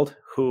 18-year-old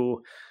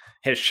who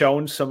has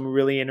shown some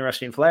really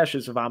interesting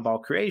flashes of on-ball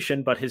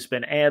creation, but has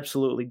been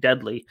absolutely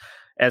deadly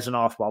as an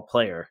off-ball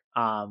player.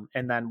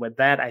 And then with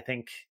that, I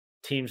think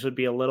teams would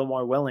be a little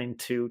more willing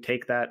to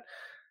take that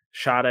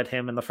shot at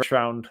him in the first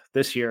round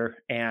this year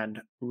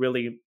and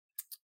really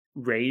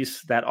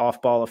raise that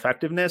off-ball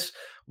effectiveness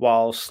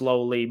while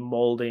slowly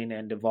molding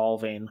and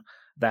evolving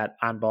that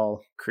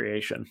on-ball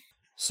creation.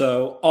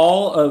 So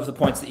all of the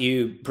points that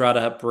you brought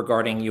up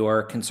regarding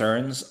your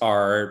concerns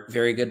are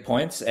very good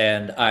points,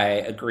 and I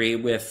agree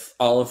with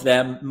all of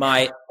them.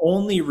 My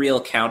only real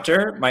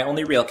counter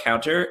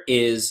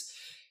is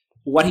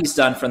what he's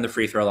done from the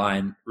free throw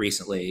line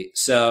recently.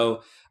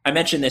 So I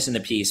mentioned this in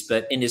the piece,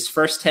 but in his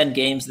first 10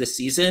 games this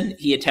season,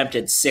 he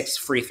attempted 6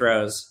 free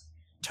throws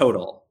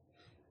total.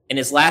 In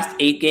his last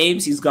 8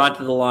 games, he's gone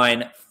to the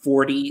line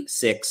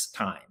 46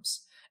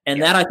 times.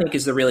 And that, I think,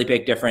 is the really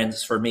big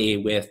difference for me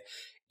with,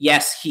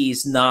 yes,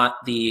 he's not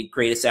the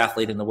greatest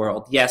athlete in the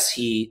world. Yes,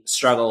 he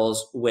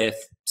struggles with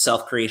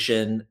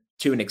self-creation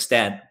to an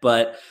extent.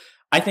 But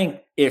I think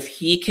if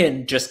he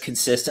can just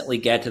consistently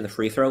get to the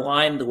free throw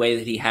line the way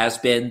that he has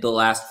been the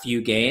last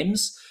few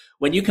games,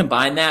 when you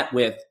combine that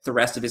with the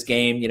rest of his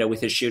game, with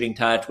his shooting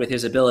touch, with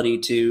his ability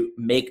to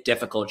make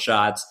difficult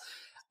shots,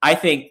 I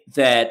think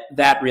that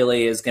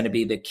really is going to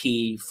be the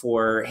key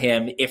for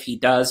him if he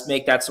does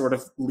make that sort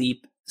of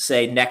leap,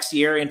 say next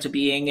year, into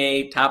being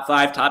a top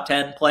 5, top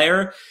 10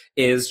 player.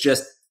 Is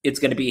just, it's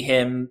going to be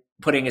him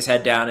putting his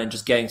head down and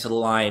just getting to the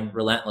line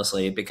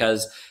relentlessly.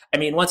 Because, I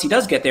mean, once he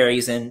does get there,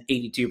 he's an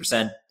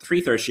 82%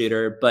 free throw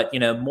shooter. But,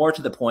 more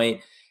to the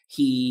point,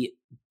 he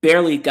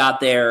barely got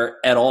there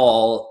at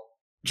all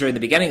during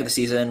the beginning of the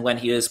season when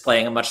he was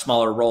playing a much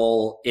smaller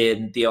role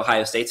in the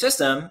Ohio State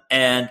system.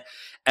 And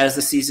as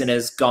the season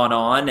has gone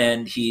on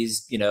and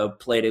he's,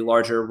 played a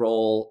larger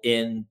role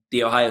in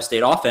the Ohio State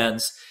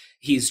offense,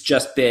 he's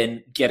just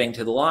been getting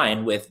to the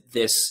line with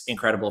this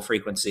incredible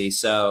frequency.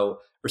 So,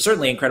 or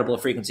certainly incredible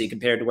frequency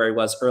compared to where he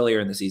was earlier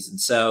in the season.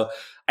 So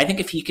I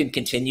think if he can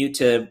continue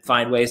to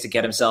find ways to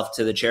get himself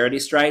to the charity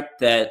stripe,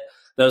 that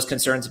those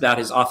concerns about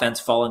his offense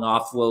falling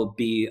off will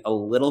be a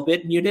little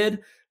bit muted.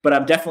 But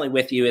I'm definitely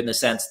with you in the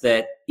sense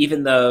that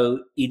even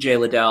though EJ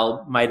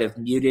Liddell might have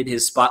muted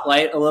his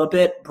spotlight a little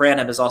bit,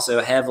 Branham has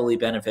also heavily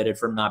benefited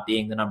from not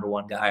being the number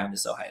one guy on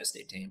this Ohio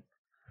State team.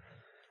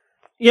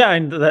 Yeah,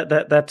 and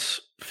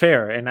that's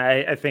fair. And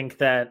I think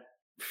that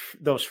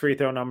those free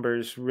throw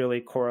numbers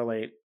really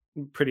correlate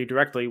pretty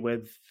directly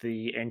with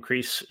the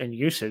increase in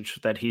usage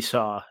that he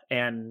saw.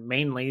 And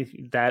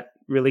mainly that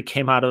really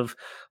came out of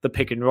the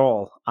pick and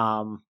roll,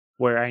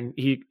 where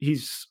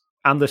he's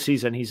on the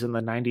season, he's in the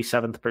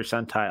 97th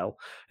percentile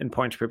in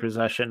points per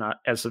possession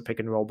as the pick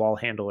and roll ball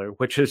handler,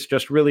 which is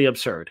just really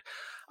absurd.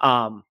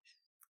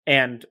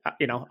 And,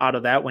 out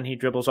of that, when he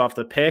dribbles off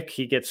the pick,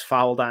 he gets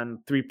fouled on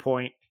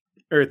 3%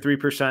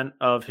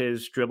 of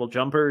his dribble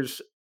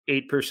jumpers,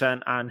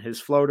 8% on his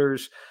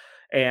floaters,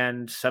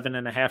 and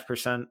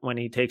 7.5% when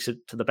he takes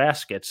it to the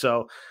basket.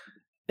 So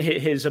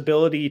his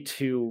ability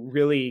to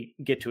really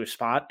get to a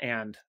spot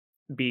and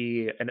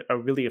be a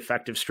really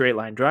effective straight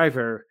line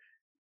driver,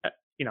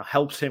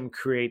 helps him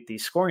create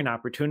these scoring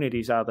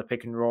opportunities out of the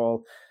pick and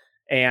roll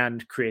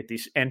and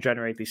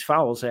generate these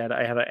fouls at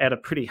a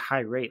pretty high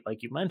rate,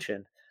 like you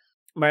mentioned.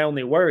 My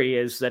only worry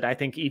is that I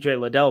think EJ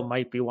Liddell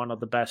might be one of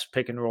the best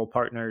pick and roll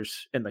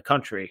partners in the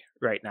country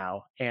right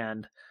now.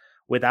 And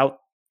without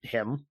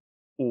him,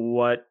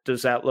 what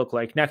does that look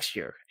like next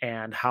year?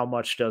 And how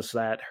much does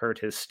that hurt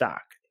his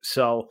stock?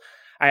 So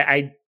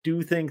I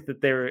do think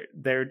that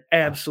there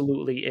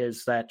absolutely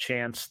is that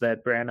chance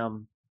that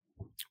Branham,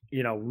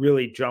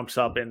 really jumps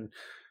up and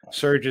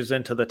surges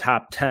into the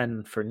top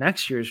 10 for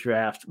next year's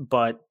draft.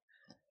 But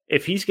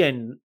if he's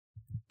getting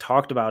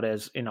talked about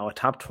as, a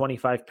top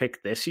 25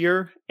 pick this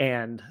year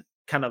and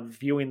kind of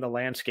viewing the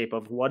landscape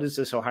of what is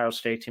this Ohio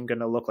State team going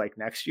to look like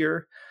next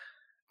year,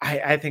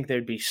 I think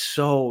they'd be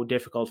so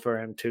difficult for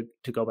him to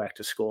go back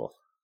to school.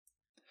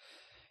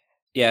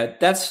 Yeah,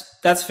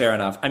 that's fair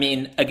enough. I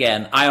mean,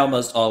 again, I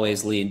almost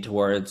always lean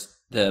towards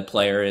the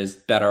player is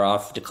better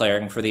off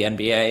declaring for the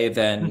NBA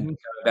than going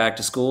back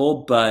to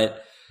school.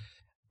 But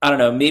I don't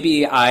know,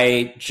 maybe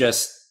I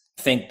just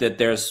think that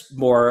there's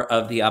more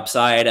of the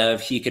upside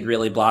of he could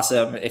really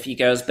blossom if he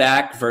goes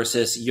back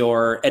versus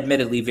your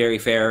admittedly very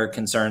fair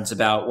concerns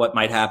about what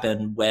might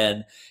happen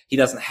when he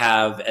doesn't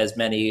have as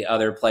many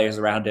other players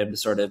around him to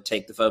sort of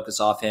take the focus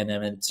off him.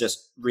 And it's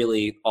just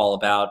really all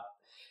about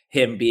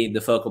him being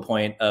the focal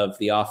point of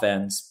the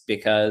offense,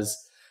 because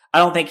I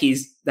don't think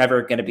he's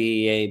ever going to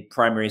be a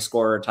primary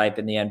scorer type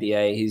in the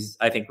NBA. He's,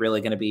 I think, really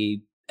going to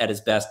be at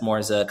his best more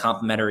as a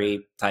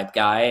complimentary type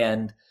guy.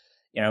 And,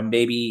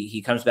 maybe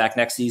he comes back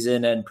next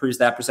season and proves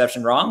that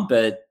perception wrong,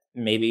 but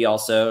maybe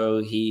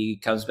also he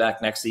comes back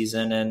next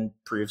season and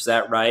proves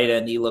that right.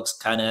 And he looks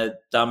kind of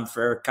dumb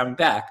for coming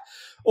back.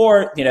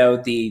 Or,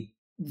 the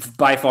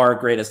by far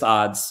greatest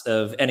odds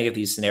of any of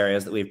these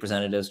scenarios that we've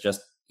presented is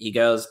just he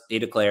goes, he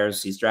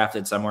declares, he's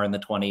drafted somewhere in the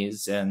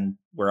 20s, and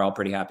we're all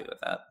pretty happy with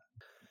that.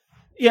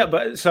 Yeah,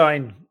 but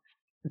so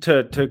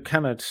to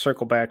kind of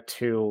circle back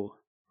to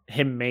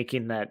him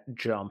making that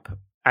jump,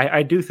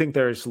 I do think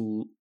there's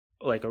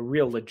like a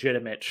real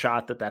legitimate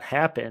shot that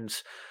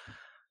happens.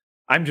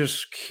 I'm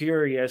just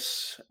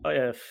curious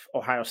if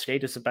Ohio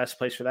State is the best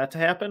place for that to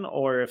happen,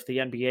 or if the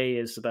NBA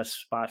is the best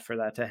spot for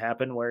that to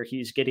happen, where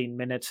he's getting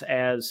minutes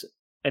as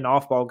an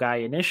off-ball guy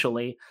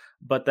initially,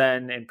 but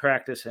then in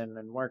practice and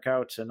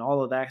workouts and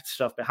all of that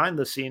stuff behind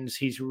the scenes,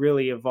 he's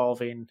really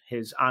evolving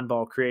his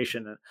on-ball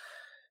creation.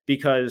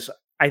 Because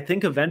I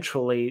think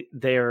eventually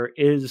there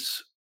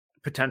is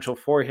potential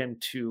for him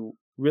to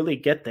really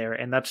get there,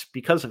 and that's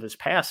because of his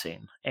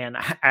passing. And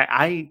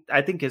I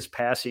think his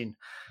passing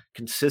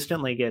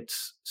consistently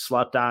gets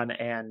slept on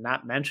and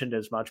not mentioned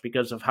as much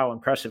because of how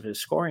impressive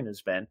his scoring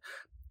has been.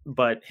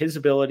 But his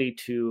ability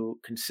to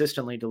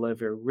consistently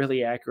deliver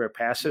really accurate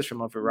passes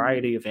from a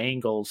variety of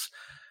angles,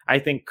 I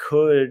think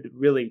could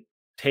really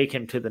take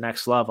him to the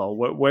next level.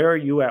 Where are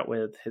you at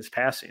with his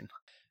passing?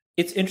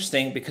 It's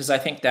interesting because I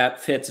think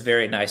that fits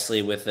very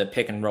nicely with the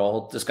pick and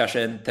roll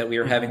discussion that we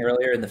were having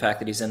earlier, and the fact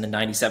that he's in the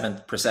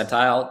 97th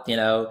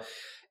percentile.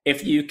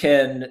 if you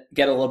can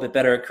get a little bit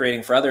better at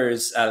creating for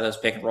others out of those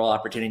pick and roll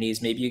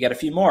opportunities, maybe you get a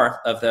few more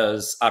of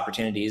those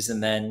opportunities,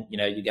 and then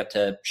you get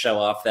to show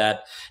off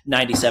that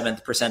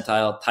 97th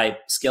percentile type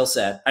skill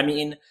set. I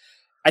mean,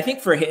 I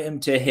think for him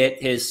to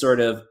hit his sort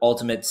of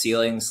ultimate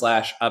ceiling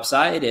slash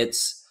upside,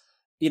 it's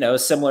a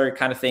similar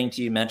kind of thing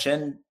to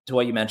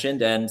what you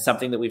mentioned, and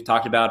something that we've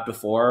talked about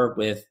before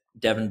with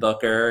Devin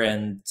Booker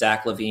and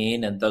Zach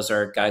LaVine, and those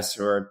are guys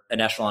who are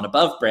an echelon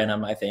above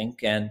Branham, I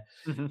think, and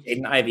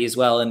Aiden Ivey as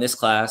well in this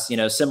class.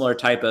 Similar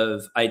type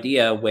of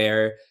idea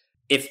where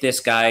if this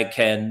guy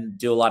can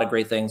do a lot of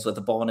great things with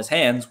the ball in his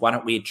hands, why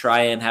don't we try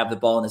and have the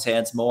ball in his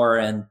hands more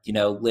and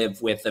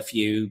live with a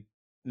few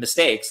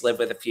mistakes, live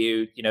with a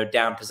few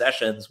down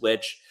possessions,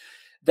 which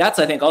that's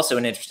I think also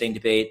an interesting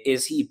debate.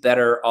 Is he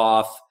better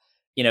off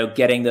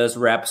getting those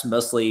reps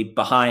mostly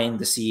behind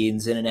the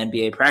scenes in an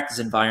NBA practice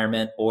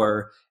environment,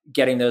 or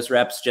getting those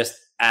reps just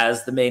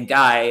as the main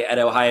guy at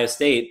Ohio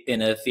State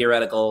in a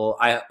theoretical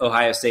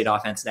Ohio State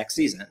offense next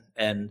season?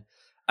 And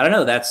I don't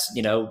know, that's,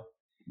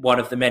 one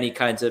of the many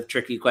kinds of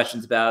tricky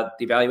questions about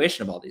the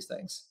evaluation of all these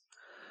things.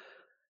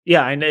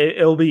 Yeah. And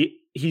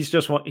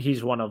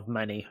he's one of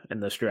many in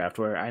this draft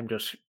where I'm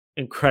just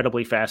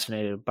incredibly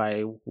fascinated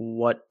by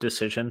what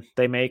decision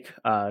they make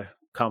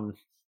come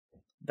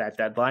that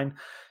deadline.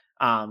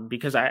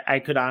 Because I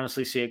could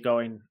honestly see it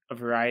going a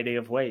variety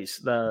of ways.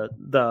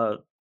 The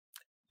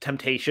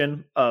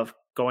temptation of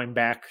going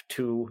back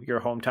to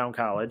your hometown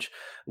college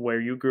where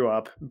you grew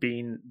up,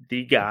 being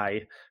the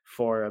guy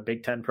for a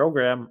Big Ten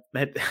program,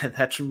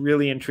 that's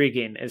really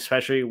intriguing,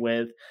 especially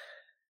with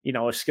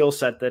a skill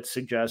set that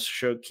suggests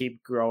should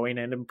keep growing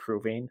and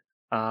improving.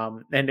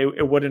 And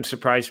it wouldn't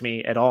surprise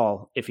me at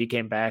all if he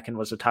came back and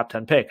was a top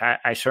 10 pick.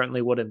 I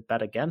certainly wouldn't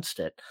bet against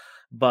it,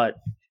 but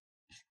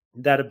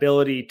that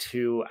ability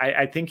to,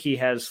 I think he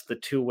has the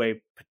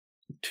two-way,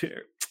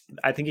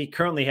 I think he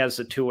currently has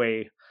the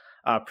two-way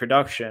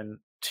production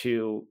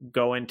to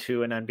go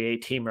into an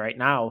NBA team right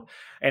now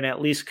and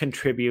at least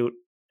contribute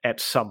at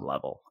some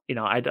level.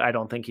 I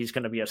don't think he's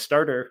going to be a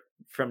starter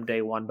from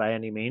day one by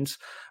any means,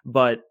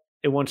 but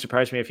it wouldn't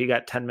surprise me if he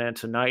got 10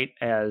 minutes a night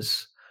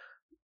as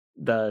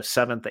the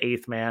seventh,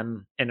 eighth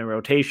man in a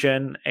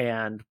rotation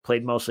and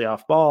played mostly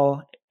off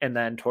ball. And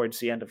then towards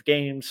the end of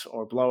games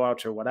or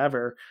blowouts or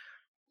whatever,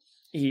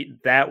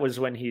 that was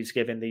when he's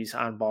given these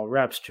on-ball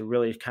reps to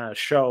really kind of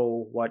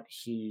show what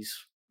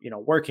he's,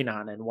 working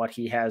on and what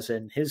he has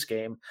in his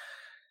game,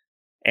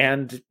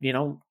 and,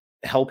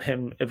 help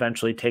him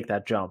eventually take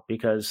that jump.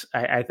 Because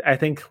I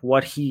think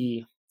what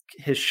he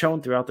has shown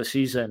throughout the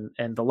season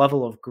and the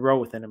level of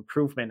growth and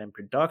improvement and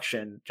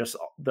production, just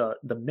the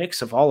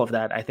mix of all of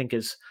that, I think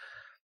is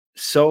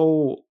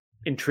so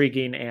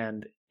intriguing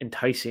and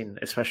enticing,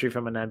 especially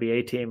from an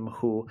NBA team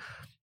who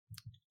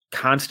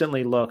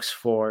constantly looks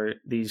for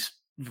these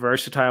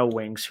versatile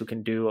wings who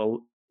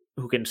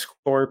can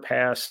score,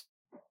 pass,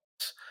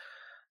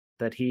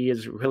 that he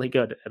is really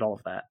good at all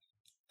of that.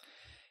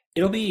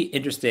 It'll be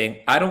interesting.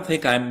 I don't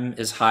think I'm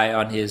as high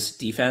on his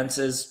defense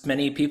as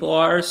many people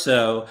are,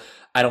 so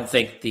I don't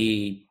think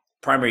the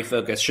primary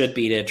focus should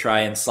be to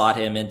try and slot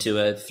him into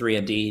a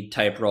 3-and-D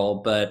type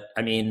role. But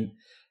I mean,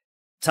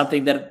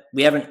 something that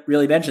we haven't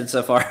really mentioned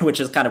so far,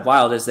 which is kind of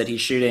wild, is that he's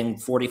shooting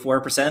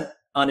 44%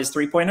 on his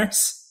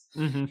three-pointers,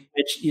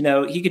 which,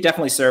 he could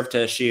definitely serve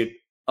to shoot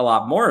a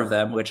lot more of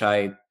them, which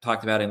I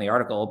talked about in the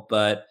article.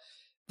 But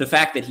the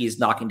fact that he's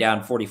knocking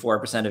down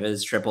 44% of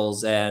his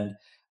triples, and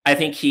I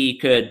think he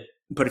could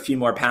put a few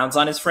more pounds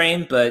on his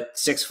frame, but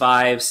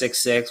 6'5",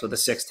 6'6", with a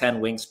 6'10"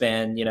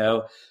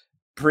 wingspan,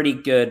 pretty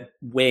good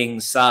wing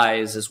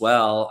size as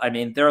well. I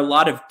mean, there are a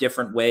lot of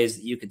different ways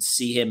that you could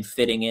see him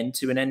fitting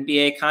into an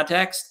NBA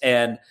context.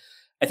 And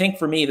I think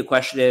for me, the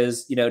question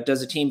is,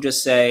 does a team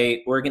just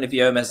say, we're going to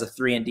view him as a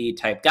 3-and-D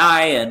type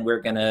guy, and we're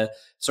going to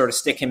sort of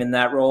stick him in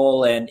that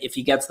role, and if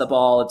he gets the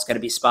ball, it's going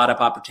to be spot-up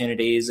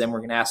opportunities, and we're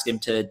going to ask him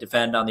to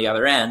defend on the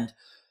other end?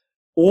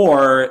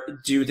 Or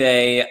do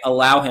they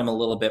allow him a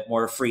little bit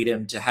more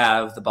freedom to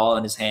have the ball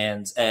in his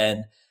hands?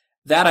 And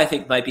that, I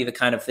think, might be the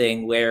kind of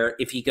thing where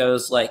if he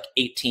goes like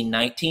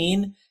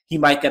 18-19, he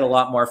might get a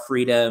lot more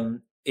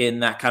freedom in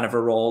that kind of a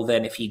role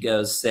than if he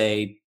goes,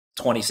 say,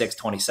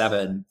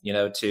 26-27,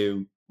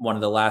 to one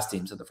of the last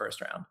teams of the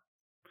first round.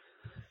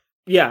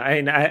 Yeah,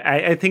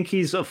 I think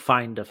he's a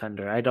fine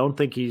defender. I don't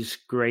think he's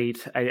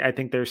great. I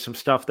think there's some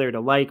stuff there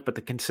to like, but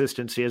the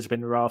consistency has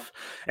been rough,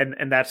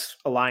 and that's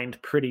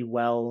aligned pretty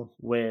well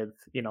with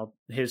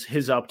his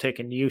uptick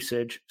in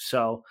usage.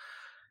 So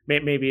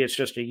maybe it's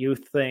just a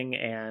youth thing,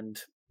 and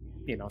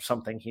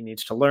something he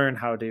needs to learn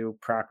how to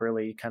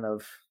properly kind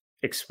of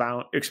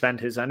expend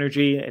his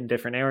energy in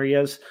different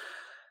areas.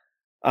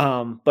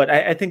 But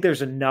I think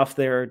there's enough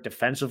there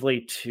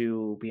defensively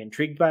to be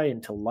intrigued by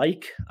and to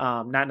like.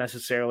 Not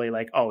necessarily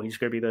like, oh, he's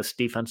going to be this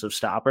defensive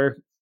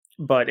stopper,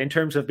 but in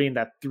terms of being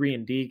that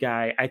 3-and-D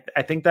guy,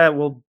 I think that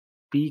will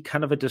be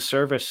kind of a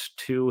disservice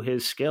to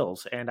his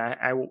skills, and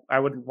I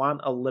would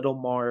want a little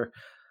more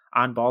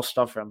on ball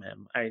stuff from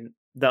him.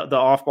 The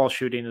off ball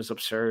shooting is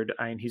absurd.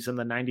 He's in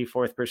the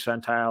 94th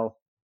percentile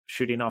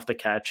shooting off the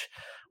catch,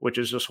 which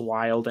is just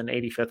wild, and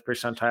 85th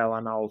percentile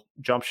on all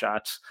jump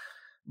shots.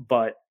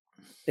 But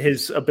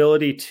his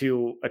ability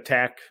to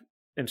attack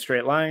in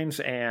straight lines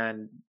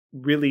and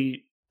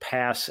really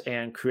pass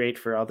and create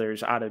for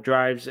others out of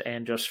drives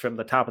and just from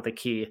the top of the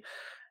key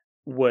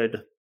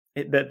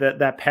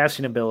that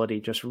passing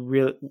ability just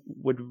really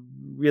would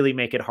really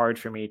make it hard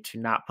for me to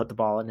not put the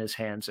ball in his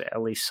hands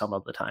at least some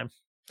of the time.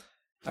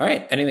 All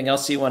right. Anything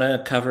else you want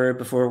to cover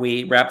before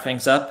we wrap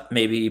things up?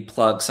 Maybe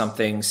plug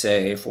something,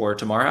 say, for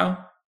tomorrow?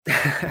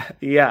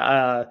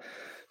 Yeah.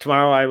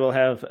 Tomorrow I will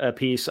have a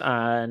piece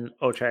on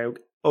Ochai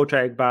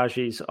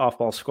Agbaji's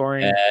off-ball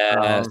scoring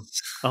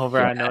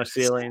over on No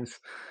Ceilings.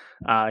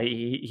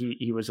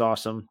 He was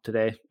awesome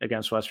today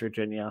against West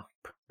Virginia,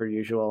 per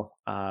usual.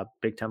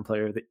 Big 10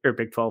 player of the, or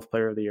Big 12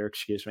 player of the year,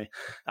 excuse me.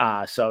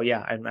 So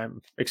yeah,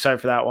 I'm excited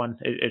for that one.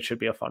 It should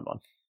be a fun one.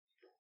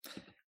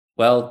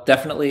 Well,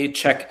 definitely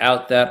check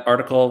out that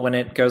article when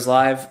it goes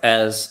live.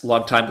 As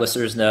longtime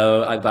listeners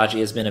know, Agbaji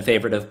has been a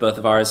favorite of both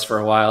of ours for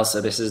a while,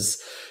 so this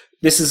is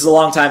a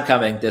long time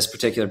coming, this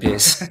particular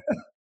piece.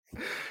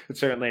 It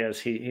certainly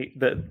is.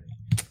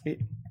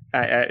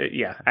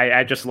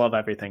 I just love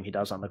everything he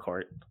does on the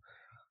court.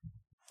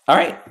 All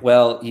right.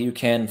 Well, you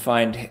can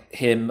find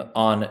him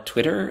on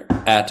Twitter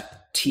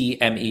at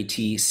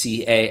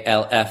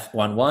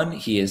TMETCALF11.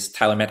 He is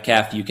Tyler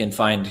Metcalf. You can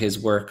find his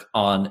work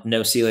on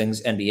No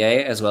Ceilings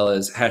NBA, as well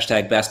as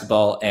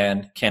 #basketball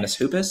and Canis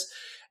Hoopus.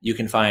 You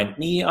can find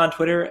me on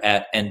Twitter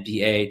at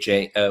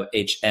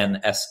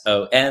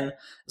NBAJOHNSON,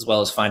 as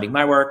well as finding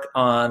my work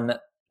on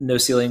No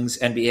Ceilings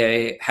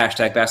NBA,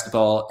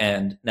 #basketball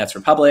and Nets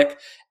Republic.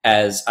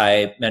 As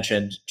I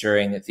mentioned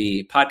during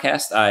the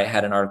podcast, I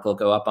had an article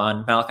go up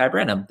on Malachi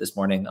Branham this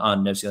morning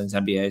on No Ceilings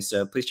NBA,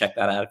 so please check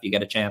that out if you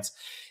get a chance.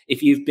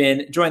 If you've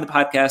been enjoying the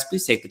podcast,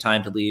 please take the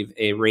time to leave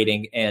a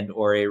rating and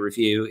or a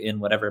review in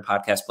whatever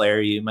podcast player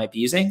you might be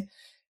using.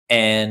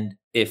 And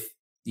if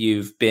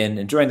you've been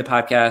enjoying the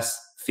podcast,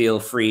 feel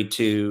free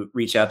to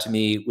reach out to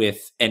me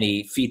with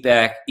any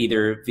feedback,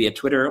 either via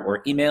Twitter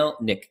or email,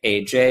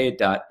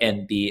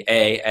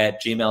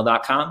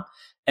 nickaj.nba@gmail.com.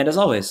 And as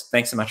always,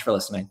 thanks so much for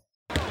listening.